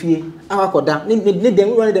see a coffee, our Koda, need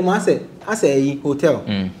them run them as a hotel.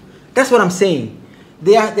 That's what I'm saying.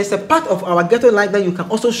 There's a part of our ghetto life that you can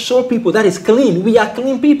also show people that is clean. We are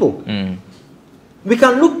clean people. We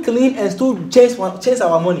can look clean and still chase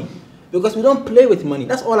our money because we don't play with money.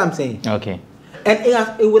 That's all I'm saying. Okay. And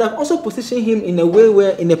it would have also positioned him in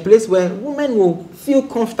a place where women will feel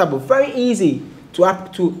comfortable, very easy to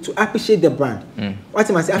appreciate the brand. What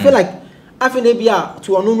am I saying? I feel like Afia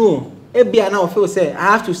to Onuno, Ebia now feel say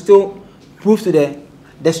I have to still prove to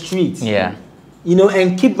the streets. Yeah. You know,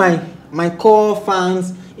 and keep my core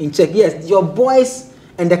fans in check. Yes, your boys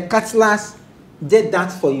and the Cutlers did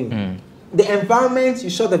that for you. the environment, you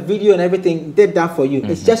shot the video and everything, did that for you.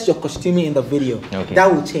 It's just your costuming in the video. Okay.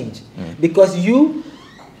 That will change. Because you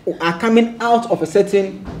are coming out of a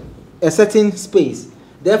certain space.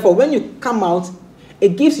 Therefore, when you come out,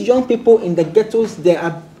 it gives young people in the ghettos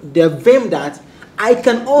their vim that I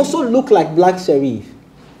can also look like Black Sherif.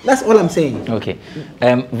 That's all I'm saying. Okay.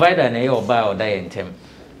 Vida na your bio dientem.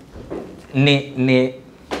 Ne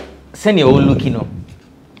send your looking up.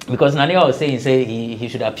 Because Nani was saying he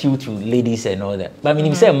should appeal to ladies and all that. But I mean,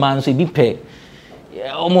 he said man, so be pay.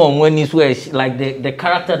 When he's like the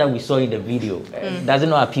character that we saw in the video, does it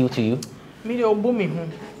not appeal to you? Me the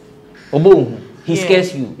Obo he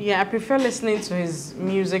scares you. Yeah, I prefer listening to his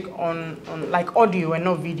music on like audio and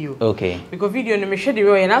not video. Okay. Because video no me share the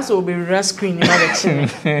way and also will be red screen in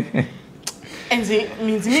other and it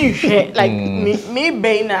means me share like me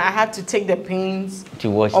I had to take the pains to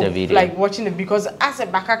watch the video. Like watching it because as a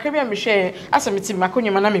back I me share as a meeting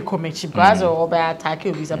makonya mana me comment because or by attack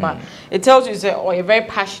about it tells you say you're very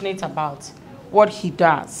passionate about what he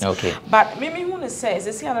does. Okay. But maybe want to say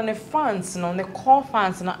is see on the fans and on the core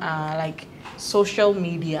fans like social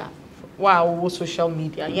media. Wow, what social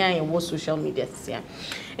media? Yeah, what social media? Yeah.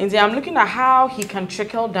 And I'm looking at how he can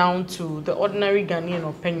trickle down to the ordinary Ghanaian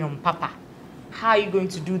opinion, Papa. How are you going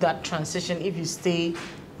to do that transition if you stay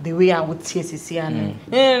the way I would say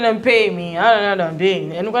and pay me? I don't know,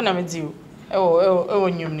 paying. And what I'm do?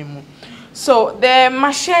 So the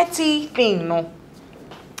machete thing, no.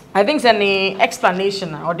 I think it's an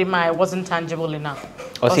explanation or the wasn't tangible enough.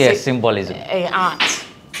 Or say a symbolism. Art.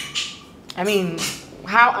 I mean,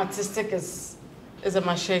 how artistic is a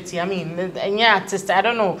machete? I mean, yeah, artistic. I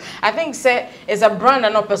don't know. I think say it's a brand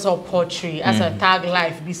and not personal portrait as a tag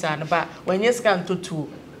life. But when you scan to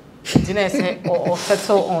say or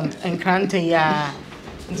settle on and can't ya.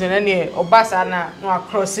 Then Obasa no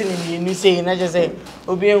crossing in you say I just say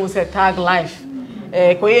Obi will say tag life.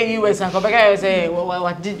 Koye US and Kobeka say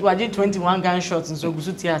what did 21 gunshots and so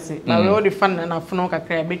Gusuti. But we all the fun and afuno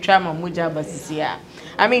kakra be try ma muja basisia.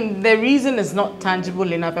 I mean, the reason is not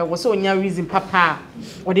tangible enough. I was so no reason, Papa,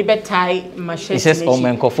 or the better machete. He says, "Oh,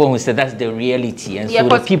 man, who said that's the reality, and so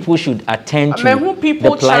the people should attend to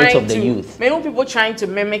the plight of the youth." Many people trying to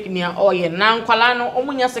mimic near oh yeah, now kwalano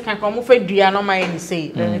omunya second come for no my say.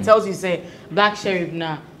 Then it tells you say Black Sherif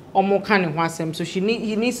na omo kan hwasem. So he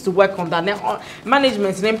needs to work on that. Now,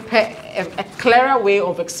 management then a clearer way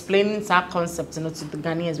of explaining that concept to the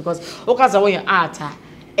Ghanaians because okaza when art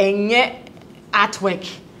and yet artwork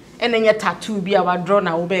and then your tattoo be our draw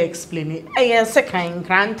now be explain it and second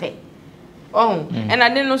grante and I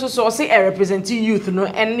didn't also so say I represent youth no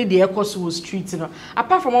any the eco's street no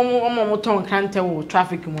apart from ton grante or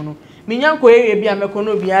traffic mono minyanko area be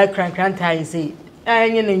amekono be I grante I say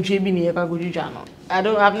and yen bi na go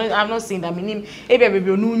no I've not seen that meaning baby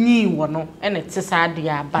no nyi no and it's sad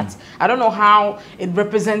yeah but I don't know how it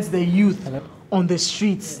represents the youth on the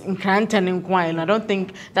streets in Cranton and Kwine. I don't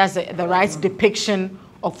think that's the right depiction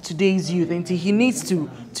of today's youth. And he needs to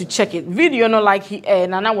check it. Video, no, like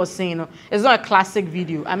Nana was saying, it's not a classic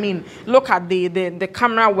video. I mean, look at the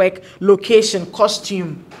camera work, location,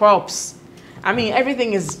 costume, props. I mean,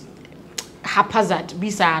 everything is haphazard.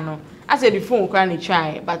 Bisano. I said the phone can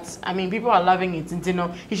try, but I mean, people are loving it. And you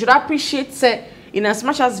know, you should appreciate in as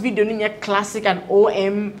much as video in your classic and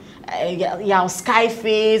OM, your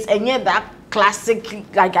Skyface, and yet that classic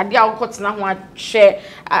like I share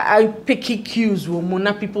I picky cues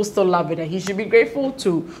will people still love it and he should be grateful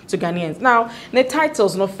to Ghanaians. Now the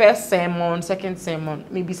titles no first sermon, second sermon,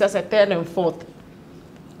 maybe says a third and fourth.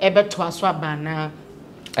 Ebe to aswa bana.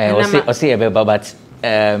 But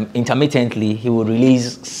intermittently he will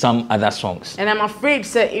release some other songs. And I'm afraid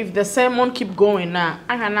say if the sermon keep going now,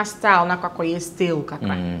 I cannot style na kwakoye still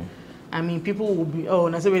kakra. I mean, people will be, oh,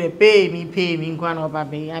 that's the way they pay me, go on over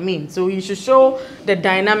me. I mean, so you should show the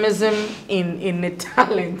dynamism in the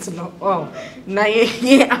talent, you know. Oh, now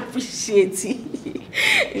yeah, appreciate it.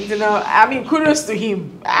 You know, I mean, kudos to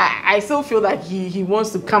him. I still feel that he wants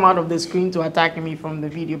to come out of the screen to attack me from the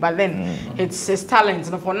video, but then it's his talent.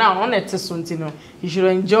 You know, for now, on it, you know, he should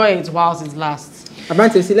enjoy it whilst it lasts.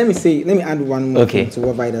 Abante, let me add one more thing to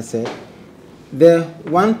what Vida said. There are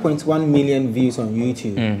 1.1 million views on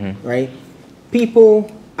YouTube, right? People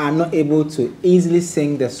are not able to easily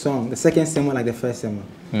sing the song, the second sermon like the first sermon.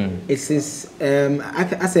 It's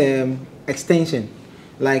as an extension.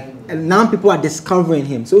 Like now people are discovering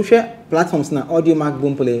him. Social platforms now, Audio Mac,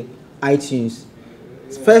 Boomplay, iTunes.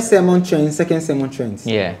 First sermon trends, second sermon trends.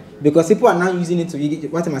 Yeah. Because people are now using it to,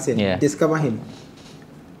 what am I saying? Yeah. Discover him.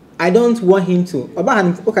 I don't want him to, about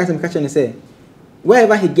him, okay, I'm catching and say,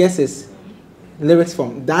 wherever he gets his lyrics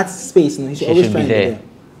from, that space, you know, he should always try and be there.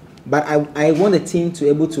 but I want the team to be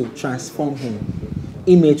able to transform him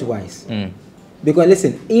image-wise. Because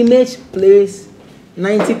listen, image plays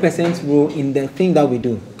 90% role in the thing that we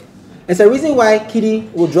do. It's a reason why Kiddy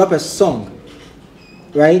will drop a song,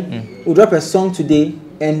 right? Will drop a song today,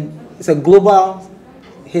 and it's a global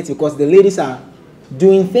hit because the ladies are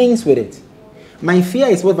doing things with it. My fear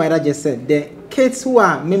is what Vida just said. The kids who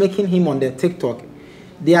are mimicking him on the TikTok,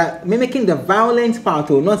 they are mimicking the violent part,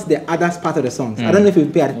 or not the other part of the songs. I don't know if you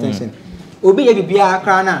pay attention. Obi yebi biya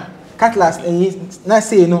krana, Cutlass, and he's not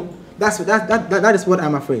saying no. That is what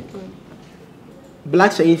I'm afraid.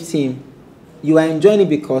 Black Sherif team, you are enjoying it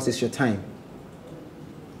because it's your time.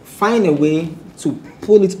 Find a way to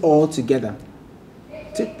pull it all together.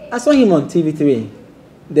 I saw him on TV3,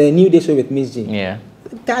 the New Day show with Miss G. Yeah.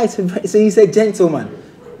 The guy so he's a gentleman.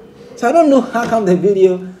 So I don't know how come the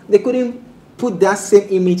video, they couldn't put that same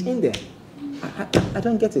image in there. I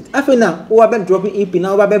don't get it. I feel now, who have been dropping EP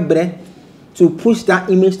now, who have been to push that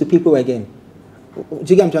image to people again. Do you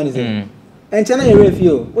get what I'm trying to say? And China you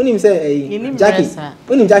review. When him say Jackie.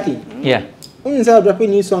 When him Jackie. Yeah. When him say dropping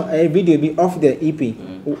new song, a video be off the EP.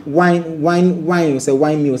 Wine was a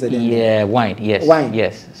wine me was a then. Yeah, wine. Yes. Wine.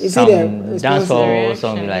 Yes. You Some see the dance or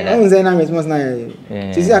something like I was that. saying I'm response now.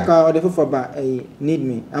 You see I can order for but need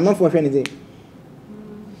me. I'm not for anything.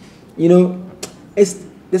 You know,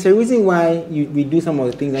 there's a reason why we do some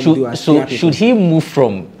of the things that we do as so should he move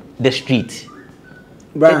from the street?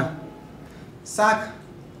 Bruh, Sack,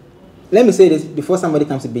 let me say this before somebody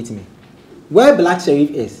comes to beat me. Where Black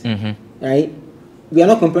Sherif is, right? We are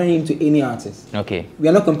not comparing him to any artist. Okay. We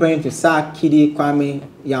are not comparing him to Sack, Kiddy, Kwame,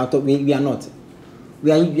 Yauto. We are not.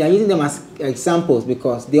 We are using them as examples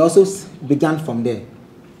because they also began from there.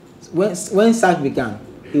 When Sack began,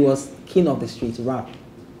 he was king of the street rap.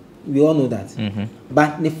 We all know that.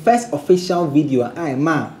 But the first official video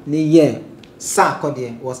Sack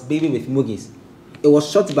was Baby with Moogies. It was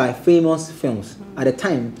shot by Famous Films. At the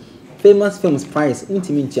time, Famous Films price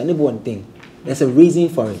intimate one thing. There's a reason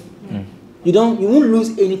for it. You won't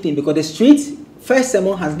lose anything because the street first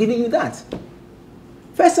sermon has given you that.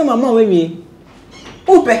 First sermon when we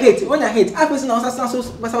open hate. When I hate, I person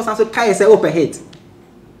also kai say open hate.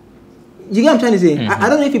 You get what I'm trying to say? I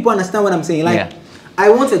don't know if people understand what I'm saying. Like I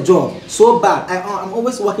want a job so bad. I'm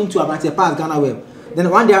always working to Abate Pass Ghana Web. Then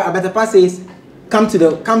one day Abate Pass says, come to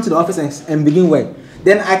the office and begin work.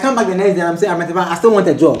 Then I come back the next day and I'm saying, I still want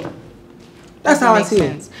a job. That's how I see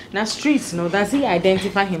it. Now, streets, does he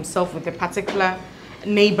identify himself with a particular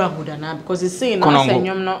neighborhood or not? Because he's saying,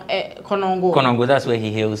 Konongo. Konongo, that's where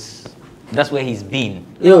he hails. That's where he's been.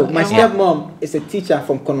 Yo, my stepmom is a teacher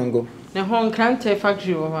from Konongo. The home can't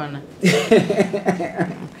factory over. The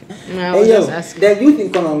youth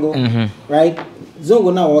in Konongo, right?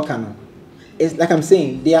 Zongo now working. It's like I'm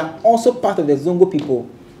saying, they are also part of the Zongo people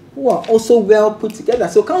who are also well put together.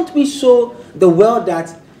 So can't we show the world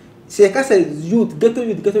that Seka says youth, ghetto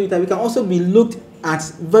youth, we can also be looked at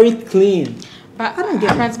very clean. But I don't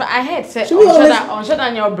get friends, but I heard say on shut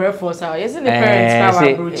down your breakfast hour. Isn't the parents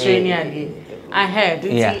power training? I heard.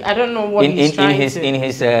 I don't know what he's trying to. In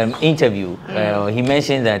his interview, he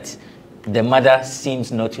mentioned that the mother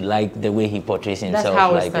seems not to like the way he portrays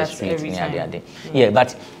himself, like the street. Yeah,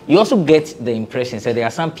 but you also get the impression that there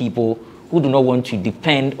are some people who do not want to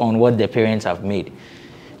depend on what their parents have made.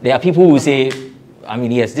 There are people who say, I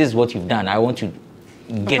mean, yes, this is what you've done. I want to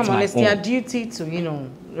get my own. It's their duty to,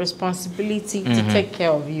 responsibility to take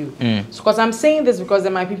care of you. Because I'm saying this because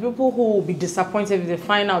there might be people who will be disappointed if they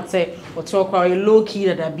find out, say, or talk about a low key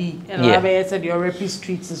that I be, and I said you're raping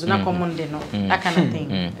streets, so not common, that kind of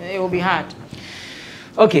thing. It will be hard.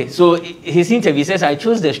 Okay, so his interview says, I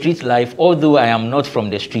chose the street life, although I am not from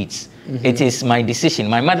the streets. It is my decision.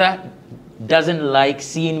 My mother doesn't like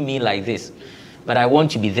seeing me like this, but I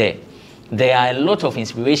want to be there. There are a lot of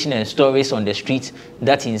inspiration and stories on the street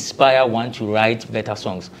that inspire one to write better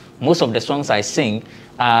songs. Most of the songs I sing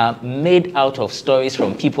are made out of stories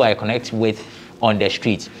from people I connect with on the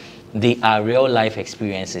street. They are real life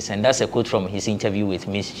experiences, and that's a quote from his interview with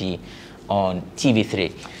Miss G on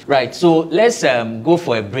TV3. Right, so let's go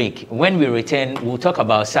for a break. When we return, we'll talk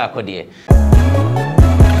about Sarkodie.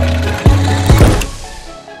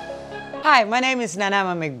 Hi, my name is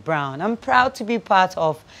Nanama McBrown. I'm proud to be part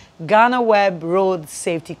of Ghana Web Road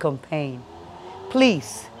Safety Campaign.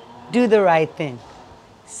 Please, do the right thing.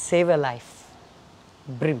 Save a life.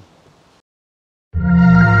 Brim.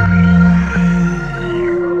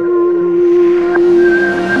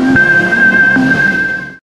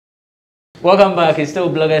 Welcome back. It's still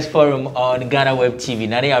Bloggers Forum on Ghana Web TV.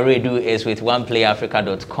 Nani Aredu is with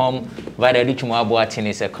OnePlayAfrica.com. Vida Dichumabuatin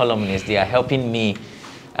is a columnist. They are helping me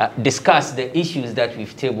discuss the issues that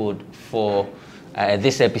we've tabled for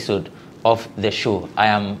this episode of the show. I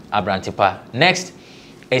am Abrantipa. Next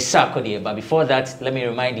is Sarkodie, but before that, let me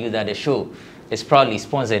remind you that the show is proudly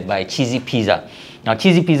sponsored by Cheesy Pizza. Now,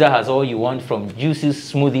 Cheesy Pizza has all you want from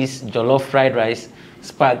juices, smoothies, jollof fried rice,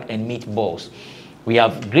 spag, and meatballs. We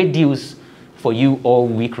have great deals for you all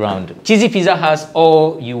week round. Cheesy Pizza has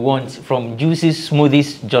all you want from juices,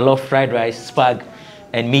 smoothies, jollof fried rice, spag,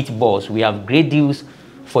 and meatballs. We have great deals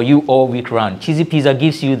for you all week round. Cheesy Pizza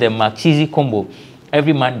gives you the McCheesy combo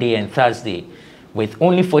every Monday and Thursday. With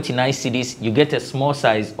only 49 cedis, you get a small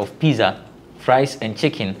size of pizza, fries, and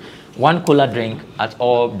chicken, 1 cola drink at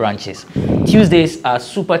all branches. Tuesdays are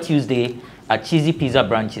Super Tuesday at Cheesy Pizza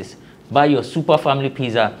branches. Buy your Super Family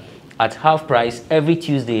Pizza at half price every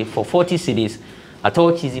Tuesday for 40 cedis at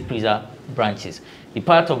all Cheesy Pizza branches. Be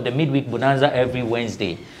part of the midweek bonanza every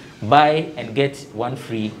Wednesday. Buy and get one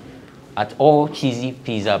free at all Cheesy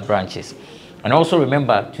Pizza branches. And also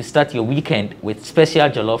remember to start your weekend with special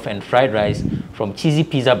jollof and fried rice from Cheesy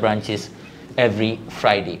Pizza branches every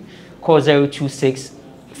Friday. Call 026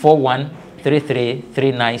 41 33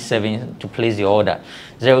 397 to place your order.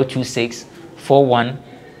 026 41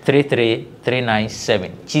 33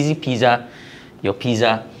 397. Cheesy Pizza,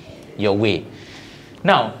 your way.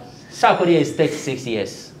 Now, Sarkodie is 36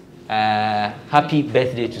 years. Happy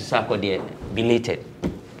birthday to Sarkodie, belated.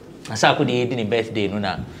 Sarkodie did birthday,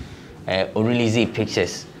 Nuna. Or release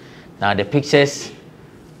pictures. Now the pictures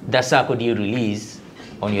that Sarkodie release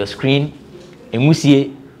on your screen,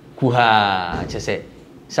 emusie kuha chese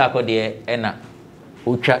Sarkodie ena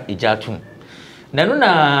utra ijatum.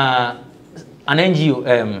 Na an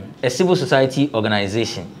NGO, a civil society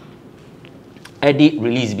organization, Eddie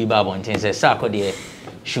release biba bonten says Sarkodie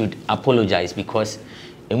should apologize because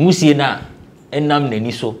emusie na enam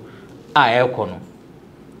neniso a ekono.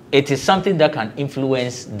 It is something that can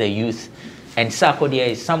influence the youth, and Sarkodie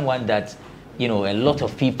is someone that, a lot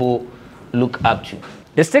of people look up to.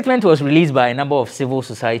 The statement was released by a number of civil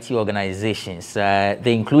society organizations. They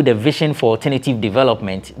include the Vision for Alternative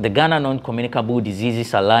Development, the Ghana Non-Communicable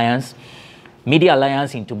Diseases Alliance, Media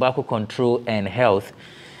Alliance in Tobacco Control and Health,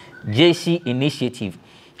 JC Initiative,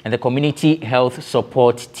 and the Community Health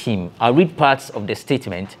Support Team. I'll read parts of the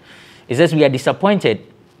statement. It says, we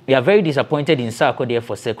are very disappointed in Sarkodie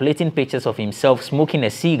for circulating pictures of himself smoking a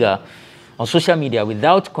cigar on social media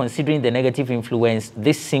without considering the negative influence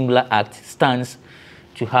this singular act stands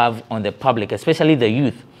to have on the public, especially the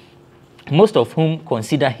youth, most of whom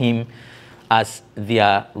consider him as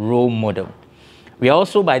their role model. We are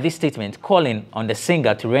also, by this statement, calling on the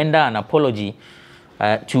singer to render an apology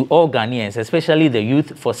to all Ghanaians, especially the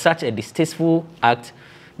youth, for such a distasteful act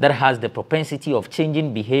that has the propensity of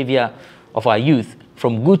changing behavior of our youth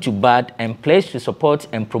from good to bad, and pledge to support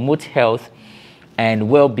and promote health and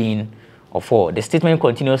well-being of all. The statement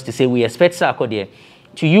continues to say, we expect Sarkodie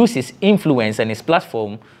to use his influence and his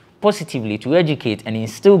platform positively to educate and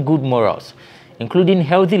instill good morals, including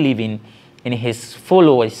healthy living in his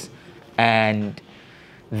followers and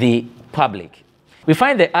the public. We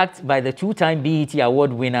find the act by the two-time BET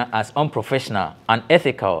Award winner as unprofessional,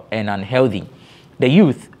 unethical, and unhealthy. The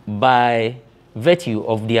youth, by virtue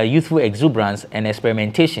of their youthful exuberance and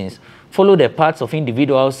experimentations, follow the paths of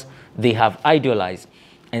individuals they have idolized,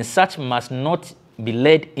 and such must not be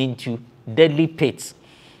led into deadly pits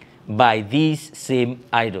by these same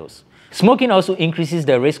idols. Smoking also increases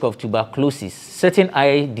the risk of tuberculosis, certain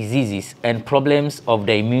eye diseases, and problems of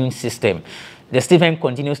the immune system. The statement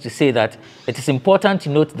continues to say that it is important to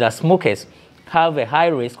note that smokers have a high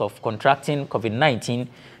risk of contracting COVID-19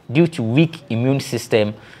 due to weak immune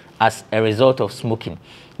system as a result of smoking.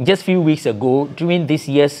 Just a few weeks ago, during this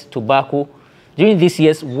year's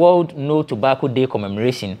World No Tobacco Day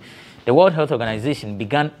commemoration, the World Health Organization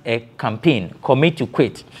began a campaign, Commit to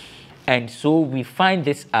Quit. And so we find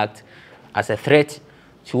this act as a threat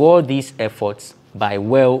to all these efforts by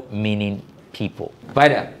well-meaning people.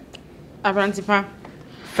 Bida, Abrantipa.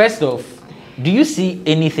 First off, do you see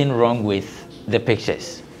anything wrong with the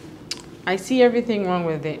pictures? I see everything wrong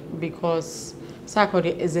with it because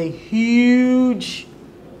Sarkodie is a huge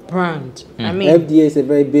brand. I mean, FDA is a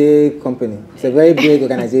very big company. It's a very big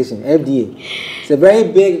organization. FDA. It's a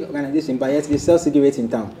very big organization, but yet they sell cigarettes in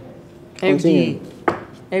town.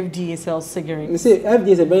 FDA sells cigarettes. You see, FDA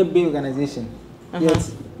is a very big organization.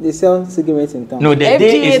 Yes, they sell cigarettes in town. No, the FDA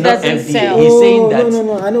day is not doesn't FDA. sell. He's saying that.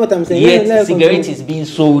 No, I know what I'm saying. Yet cigarettes is being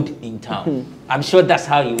sold in town. I'm sure that's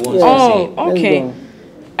how he wants to say. Oh, okay.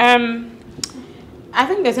 I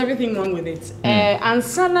think there's everything wrong with it.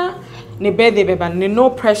 Ansana ne birthday beba ne no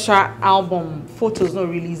pressure album photos no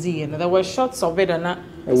release. And there were shots of it and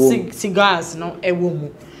cigars no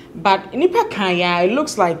ewomu. But nipa kanya, it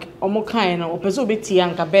looks like omo kind of person be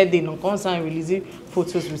tianka birthday no constant releasing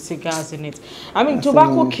photos with cigars in it. I mean,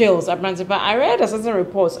 tobacco kills. Apparently, I read a certain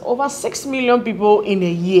reports over 6 million people in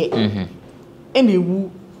a year.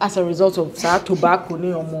 As a result of tobacco,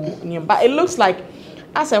 but it looks like,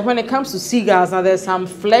 as when it comes to cigars, now there's some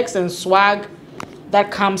flex and swag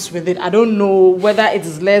that comes with it. I don't know whether it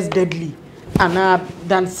is less deadly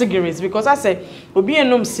than cigarettes, because I say, obi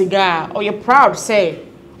enom cigar or you're proud say.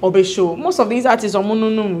 Show. Most of these artists are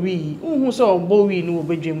mononom we who saw Bowie no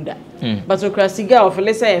be dream that. But so crazy cigar of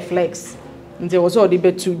let's say a flex. There was all the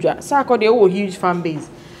bet to ja. Sako they all huge fan base.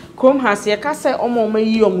 Chrome has ya ka say omo me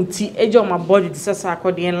yi omuti edge on my body to say sako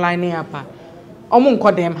the line up. Omo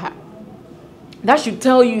nko dem ha. That should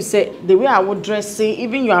tell you say the way I would dress, say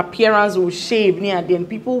even your appearance will shave near then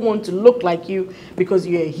people want to look like you because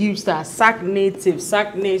you're a huge star. Sack native,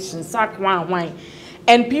 sack nation, sack wine.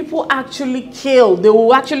 And people actually kill. They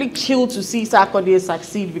will actually kill to see Sarkodie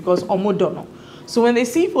succeed because omodono. So when they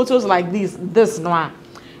see photos like this noir,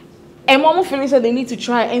 and Momo feels that they need to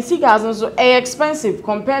try. And cigars also are expensive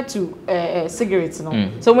compared to cigarettes.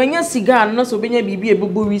 No? So when you cigar, no so when you be a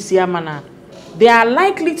buburi siamana, they are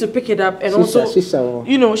likely to pick it up and also,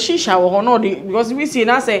 you know, shisha or not because we see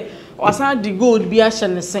now say, "Wasa the gold be a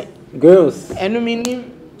girls." And I mean.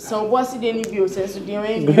 So what's the any bio sense to the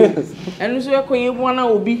and so you're going one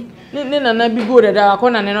obi na be good at our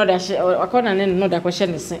corner and another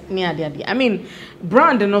question is near the I mean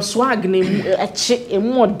brand no swag name a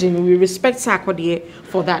modern we respect Sarkodie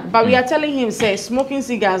for that, but we are telling him say smoking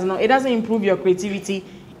cigars no it doesn't improve your creativity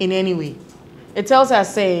in any way. It tells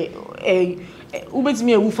us say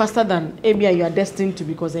me faster than maybe you are destined to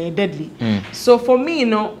because they are deadly. So for me, you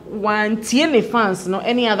know, when TNA fans, no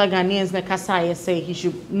any other Ghanaians like Kasai say he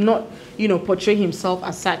should not, you know, portray himself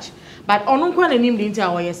as such. But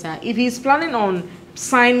if he's planning on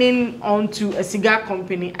signing on to a cigar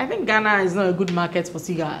company, I think Ghana is not a good market for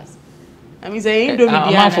cigars. I mean, say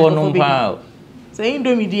Indomedia, say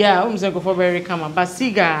Indomedia, I'm saying for very common, but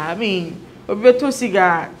cigar, I mean, a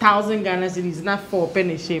cigar 1,000 Ghana cedis, not for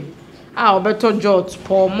penny shame. Better jobs,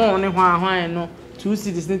 pour more no 2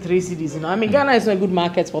 cities, 3 cities. You know, I mean, Ghana is not a good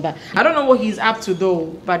market for that. I don't know what he's up to though,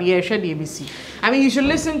 but yeah, share the ABC. I mean, you should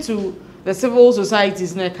listen to the civil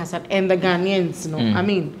societies and the Ghanaians. You know, I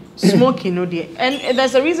mean, smoking no dear. And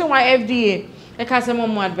there's a reason why FDA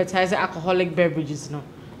more advertise alcoholic beverages. You know,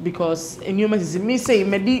 because in humans, me say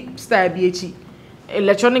me style BH.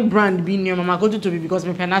 Electronic brand being your mama go to be because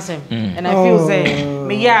me penasem and I feel say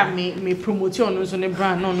me promote you on so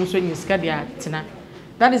brand no so in skadia tina.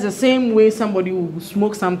 That is the same way somebody will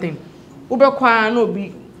smoke something. Ube kwa no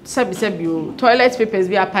be sebi toilet papers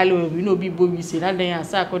be a pile we no be bowi say that then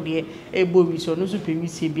asa ko de e bowi so no so pe we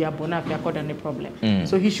say be abona afia ko the problem.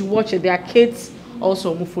 So he should watch it. Their kids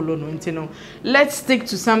also mu follow no intino. Let's stick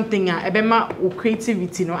to something ebema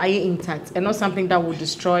creativity no aye intact and not something that will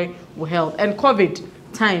destroy our health. And COVID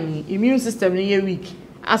time immune system ni weak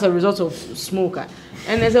as a result of smoker.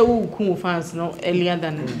 And there's a cool fans no earlier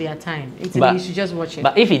than their time. You should just watch it.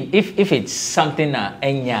 But if it's something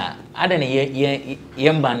enya I don't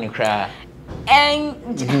yemba cry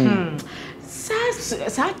and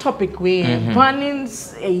sad topic where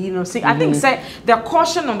bannings, you know, see, I think say the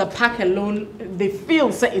caution on the pack alone, they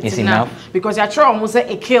feel say it's enough because you're sure almost say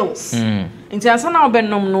it kills. In Tanzania, ben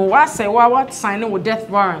no, what say what sign with death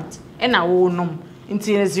warrant, and I will know.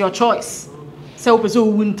 It's your choice. So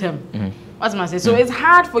win them. What's my say? So it's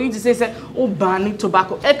hard for you to say oh banning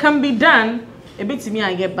tobacco. It can be done a bit to me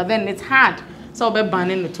I get, but then it's hard. So I'll be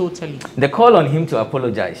banning it totally. The call on him to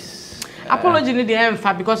apologize. Apology in the end,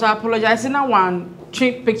 because I apologize in one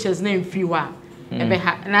trip pictures name fewer. And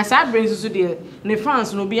as I brings us to the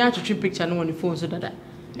fans no be able to trip picture no on the phone so that.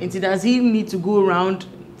 And does he need to go around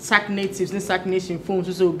sack natives, sack nation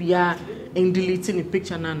phones so be in deleting the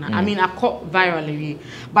picture nana. I mean I caught virally.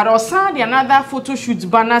 But also the another photo shoots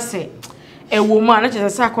banner say a woman that is a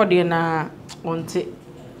sack na on it.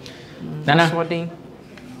 Nana.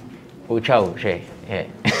 Oh ciao, yeah.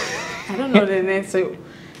 I don't know the name so.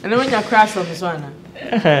 And then when you crash on this one, so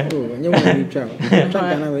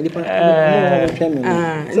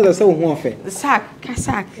that's so one fair. The sack.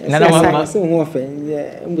 So one fair.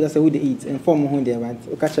 Yeah, I'm just who they eat and form home there,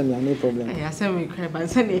 but catch me, no problem. Yeah, I said we crab and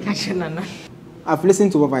send you catch nana. I've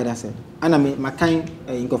listened to what Vida said, and I mean, my kind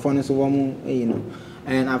in conformance to one, you know,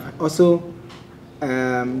 and I've also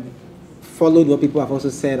followed what people have also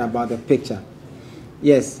said about the picture.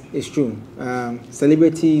 Yes, it's true.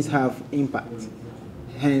 Celebrities have impact.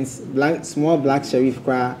 Hence, small black Sherif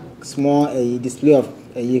cry, small display of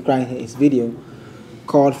crying his video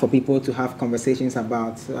called for people to have conversations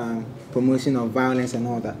about promotion of violence and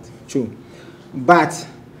all that. True. But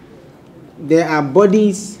there are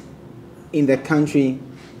bodies in the country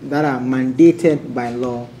that are mandated by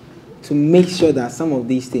law to make sure that some of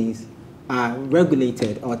these things are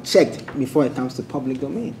regulated or checked before it comes to public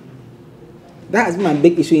domain. That has been a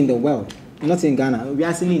big issue in the world, not in Ghana. We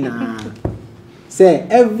are seeing say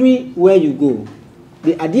everywhere you go,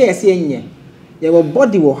 the idea is saying your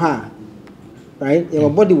body will have, right? Your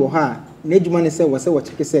body will have. Nejumane say what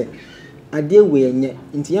check say. Idea we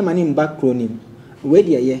into your money back chronim. Where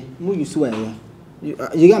the ye, mu you swear. You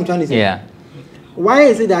get what I'm trying to say? Yeah. Why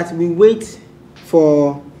is it that we wait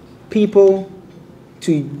for people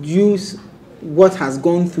to use what has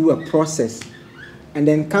gone through a process and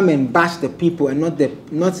then come and bash the people and not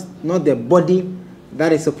the body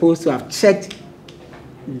that is supposed to have checked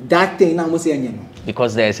that thing?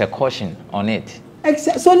 Because there is a caution on it.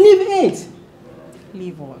 So leave it.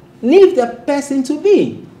 Leave what? Leave the person to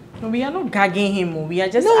be. No, we are not gagging him. We are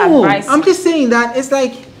just No, advising. I'm just saying that it's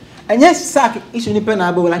like, and yes, sack issue ni pen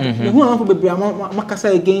abo like who am for be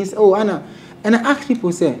makasa against Anna, and I ask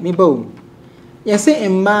people say me bo. You say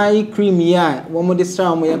in my cream here, one more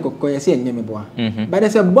destroy mo yakoko. You say nyame boa. But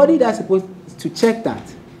there's a body that's supposed to check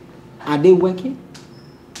that. Are they working?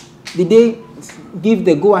 Did they give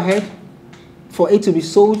the go ahead for it to be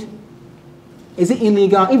sold? Is it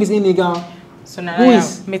illegal? If it's illegal, so now who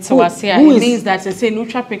is it means that it's a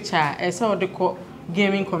neutral picture. It's all the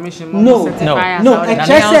gaming commission. No. And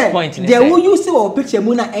just say there will use your picture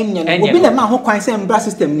muna enya. Will be the man who can say embrace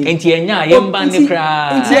system ni. Enti enya yemba ni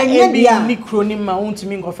kra. Enti enya dia. Ni cronim ma won't to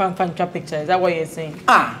mean go fan picture. Is that what you're saying?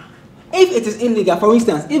 If it is illegal, for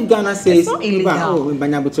instance, if Ghana says it's not illegal.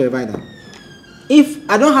 If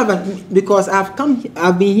I don't have because I've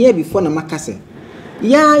been here before Namakase.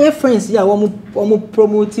 Yeah, your friends, yeah, one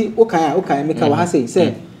promote okay, make our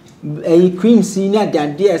say a cream senior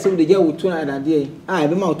that day, so the girl will turn that day. I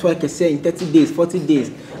remember to work say in 30 days, 40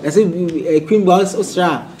 days. I say a cream balls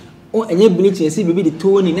ostra. Oh, and you bleaching, see, baby, the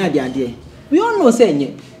tone in that day. We all know saying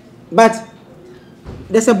it, but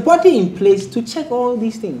there's a body in place to check all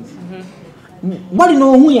these things. Body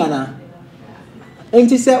know who you are. And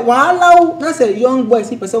she said, well, that's a young boy,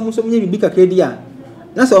 see, some big a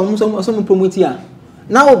that's almost some promote here.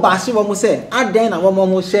 Now, Bashi will say, I then I want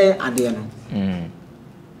more share at the end.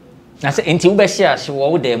 I said, until Bashia, she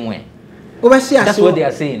wore them way. That's what they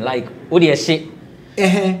are saying. Like, what they say.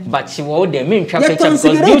 But she wore them main traffic because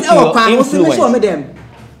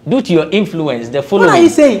due to your influence, the following. What are you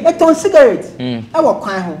saying? A ton cigarette. I will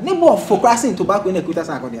cry home. Never for crossing tobacco in a kuta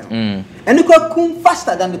saco there. And you could come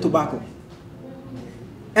faster than the tobacco.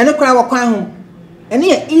 And you cry home. And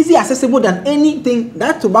here easy accessible than anything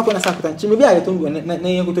that tobacco and saco. Maybe I told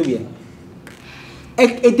you.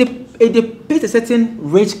 It depicts a certain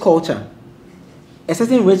rich culture, a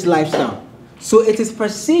certain rich lifestyle. So it is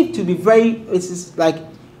perceived to be it is like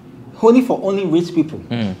only for only rich people.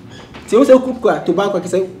 So you say tobacco,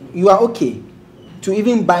 you are okay to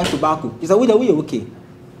even buy tobacco. You say we are okay.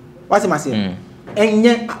 What's the saying? And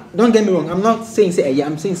yet, don't get me wrong. I'm not saying say yeah.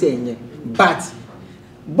 I'm saying say yeah. But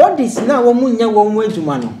bodies now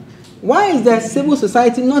why is the civil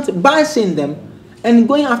society not bashing them and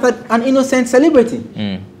going after an innocent celebrity?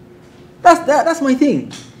 That's my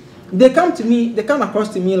thing. They come across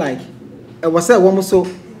to me like was a woman so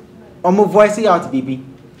voicing out baby.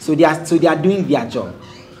 So they are doing their job.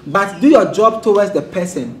 But do your job towards the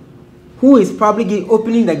person who is probably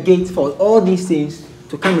opening the gate for all these things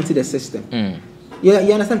to come into the system. You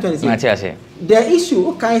understand what I'm trying to say? The issue,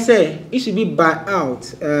 okay, I say it should be bought out.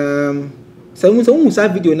 So we almost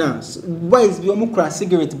have video now. Why is the almost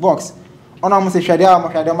cigarette box? On almost a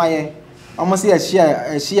shadow my almost a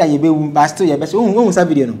share you be bastard, but almost have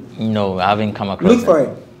video. No, I haven't come across. Look for it.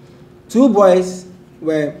 Two boys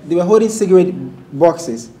were holding cigarette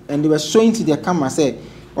boxes and they were showing to their camera say,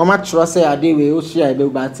 "Oh my trust say I did we share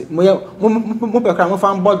about it."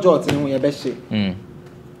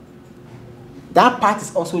 That part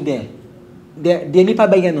is also there. The nipa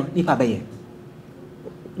baye no nipa baye.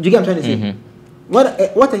 Do you get what I'm trying to say?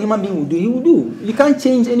 What a human being will do, he will do. You can't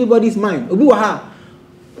change anybody's mind. Obi wa ha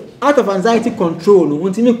out of anxiety control, no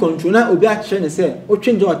continue control. Now obi a trying to say, o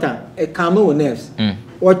change your time, e calm your nerves.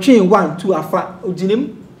 Or change 1 2 afa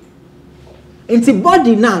ojinim. Into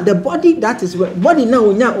body now, the body that is body now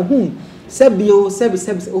onya ohun sebio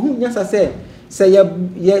ohun nyasa say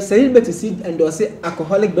ye celebrity see and or say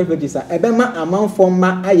alcoholic beverages are ebema amount for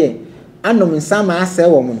ma aye anom nsama ase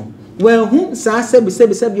wo mo no well who say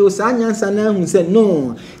sebio sa nyansa na hu say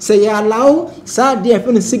no say you allow sa there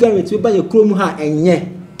for cigarette we buy your chrome ha enye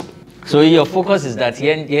So your focus is that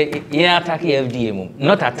yeah attack FDA,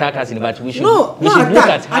 not attack us, but we should look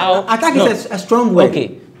at how attack is a strong word.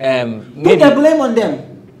 Okay, put the blame on them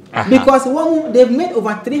because they've made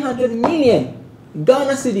over 300 million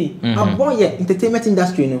Ghana city about the entertainment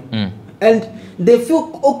industry, and they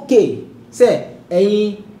feel okay. Say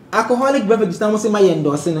alcoholic beverages now say my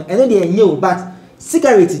endorsing, and then they know, but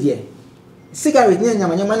cigarette there. Cigarette near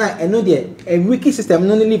Yamana, and no dear, a wiki system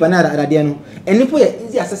no live another there, no, and you put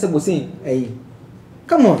easy accessible saying,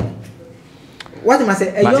 come on. What am I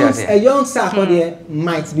say? A young circle there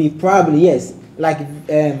might be probably, yes, like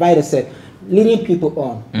Vida said, leading people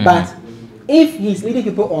on. But if he's leading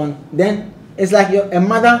people on, then it's like a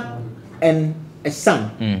mother and a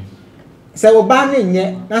son. So,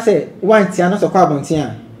 Obama, I say, one tiana so carbon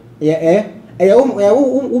tiana.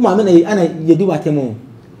 Woman, and you do what you know.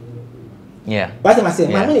 Yeah. But I say,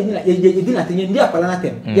 my money, you did nothing,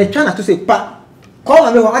 you're trying to say, pa,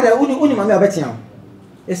 call me or other only my betting.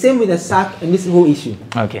 The same with the SAC and this whole issue.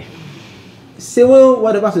 Okay. Civil,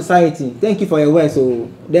 what about society? Thank you for your work. So,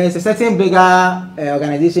 there's a certain bigger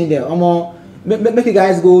organization there. Make you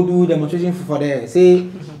guys go do demonstration for there. Say,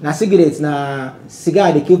 na cigarettes, na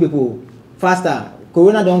cigar, they kill people faster.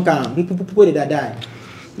 Corona don't come. People that die.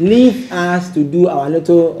 Leave us to do our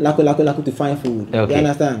little laku to find food. Okay. You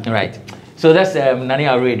understand? Right. So that's Nani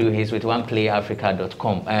Aredu. He's with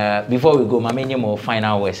OnePlayAfrica.com. Before we go, many more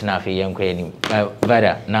final words na fi yankweni.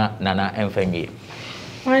 Vada na nana emfenye.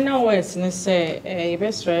 Final words ne say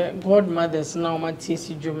best godmothers now my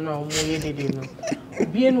TC drum now mo yedede no.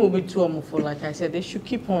 Being obi to omo for like I said they should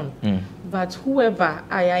keep on. But whoever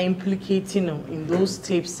I are implicating in those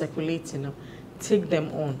tapes circulating take them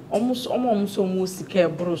on. Almost care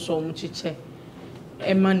bro so muchiche.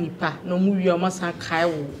 Emma nipa no mu wi omasa kai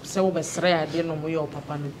wo se wo besre ade no mo yo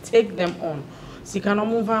papa no take them on. Sika no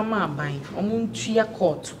mo va ma ban omo ntua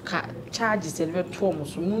court ka charges elve to omo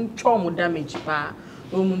so mo ntwa omo damage pa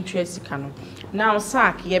omo ntua sika no. Now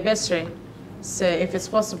sack ye besre say if it's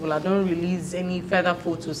possible I don't release any further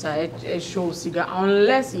photos I show cigar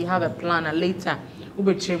unless you have a plan later.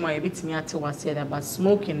 Ube chema ebitimi ate wase that but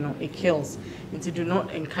smoking no it kills. And to do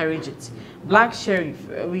not encourage it. Black Sherif,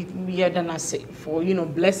 we are done for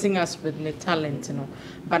blessing us with the talent,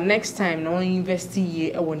 But next time, no invest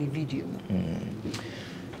ye a one video.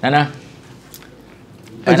 Nana,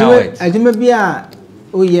 I do maybe a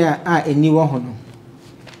new one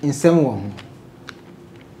in some one.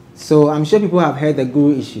 So I'm sure people have heard the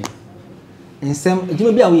guru issue. In some, it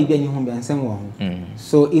may be a way be home and some one.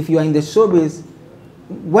 So if you are in the showbiz,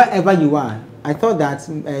 wherever you are. I thought that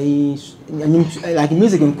like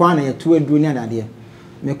music in Kwana, two brilliant idea.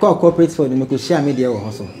 Me call corporate for them, me could share media or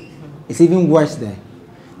hustle. It's even worse there.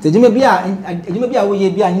 So you may be a way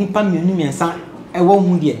be a nipa me and son a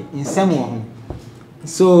woman in some one.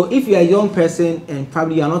 So if you are a young person and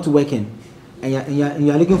probably you are not working and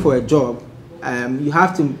you are looking for a job, you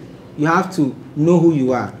have to know who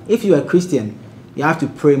you are. If you are a Christian, you have to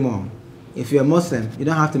pray more. If you are a Muslim, you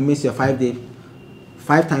don't have to miss your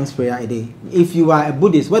 5 times prayer a day. If you are a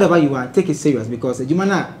Buddhist, whatever you are, take it serious because you might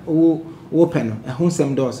not open a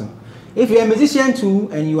wholesome door. If you're a musician too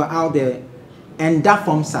and you are out there and that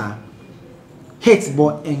form, sir, hits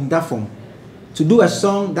but in that form, to do a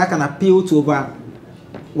song that can appeal to over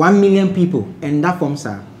 1 million people and that form,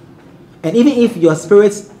 sir. And even if your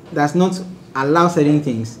spirit does not allow certain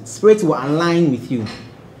things, spirit will align with you.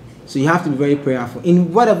 So you have to be very prayerful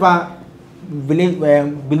in whatever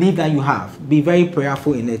believe that you have. Be very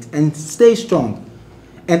prayerful in it and stay strong.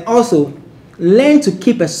 And also learn to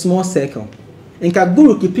keep a small circle. In ka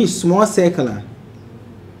guru keep a small circle.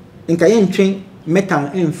 In ka yen train metal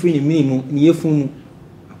and free minimum ni yefun.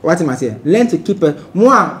 What am I saying? Learn to keep a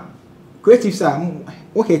more creative sir.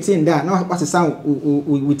 Okay, team that now what's the sound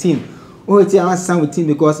with him. Okay, team what's the sound with him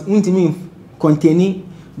because mean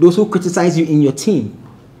containing those who criticize you in your team.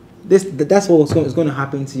 That's what's going to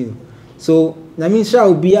happen to you. So, I mean,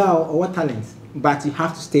 shall be our what talent, but you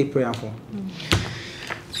have to stay prayerful.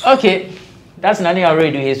 Okay, that's Nani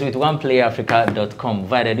Aredu. He's with OnePlayAfrica.com.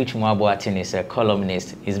 Vida Duchumwaboatin is a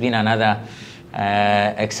columnist. It's been another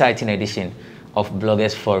exciting edition of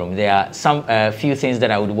Bloggers Forum. There are some few things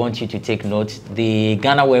that I would want you to take note. The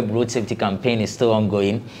Ghana Web Road Safety Campaign is still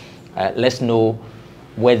ongoing. Let's know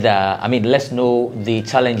let's know the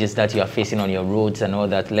challenges that you are facing on your roads and all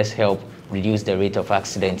that. Let's help reduce the rate of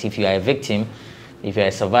accident. If you are a victim, if you're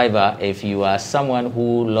a survivor, if you are someone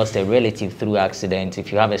who lost a relative through accident,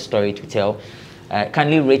 if you have a story to tell,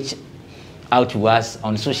 kindly reach out to us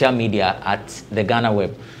on social media at the Ghana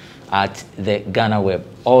Web,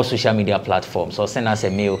 all social media platforms, or send us a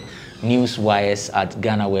mail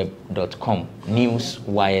newswires@ghanaweb.com.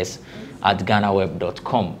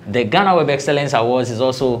 Newswires@ghanaweb.com. The Ghana Web Excellence Awards is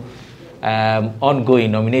also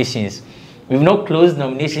ongoing nominations. We've not closed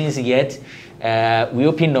nominations yet. We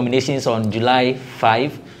opened nominations on July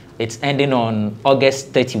 5. It's ending on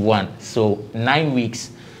August 31. So 9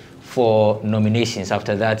 weeks for nominations.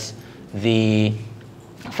 After that, the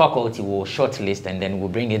faculty will shortlist and then we'll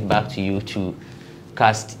bring it back to you to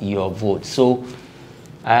cast your vote. So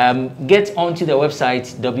get onto the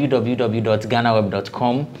website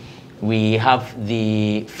www.ghanaweb.com. We have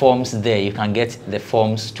the forms there. You can get the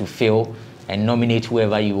forms to fill and nominate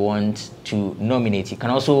whoever you want to nominate. You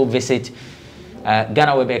can also visit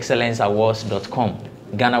GhanaWebExcellenceAwards.com,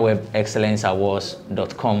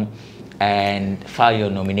 GhanaWebExcellenceAwards.com, and file your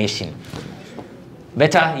nomination.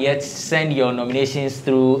 Better yet, send your nominations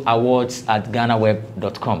through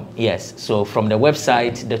awards@ghanaweb.com. Yes, so from the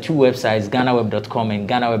website, the two websites, ghanaweb.com and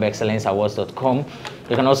GhanaWebExcellenceAwards.com,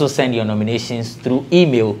 you can also send your nominations through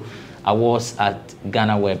email,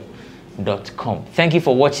 awards@ghanaweb.com. Thank you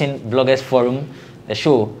for watching Bloggers Forum. The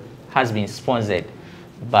show has been sponsored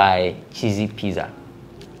by Cheesy Pizza.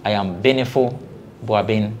 I am Benefo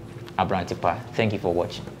Boabin Abrantipa. Thank you for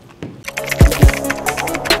watching.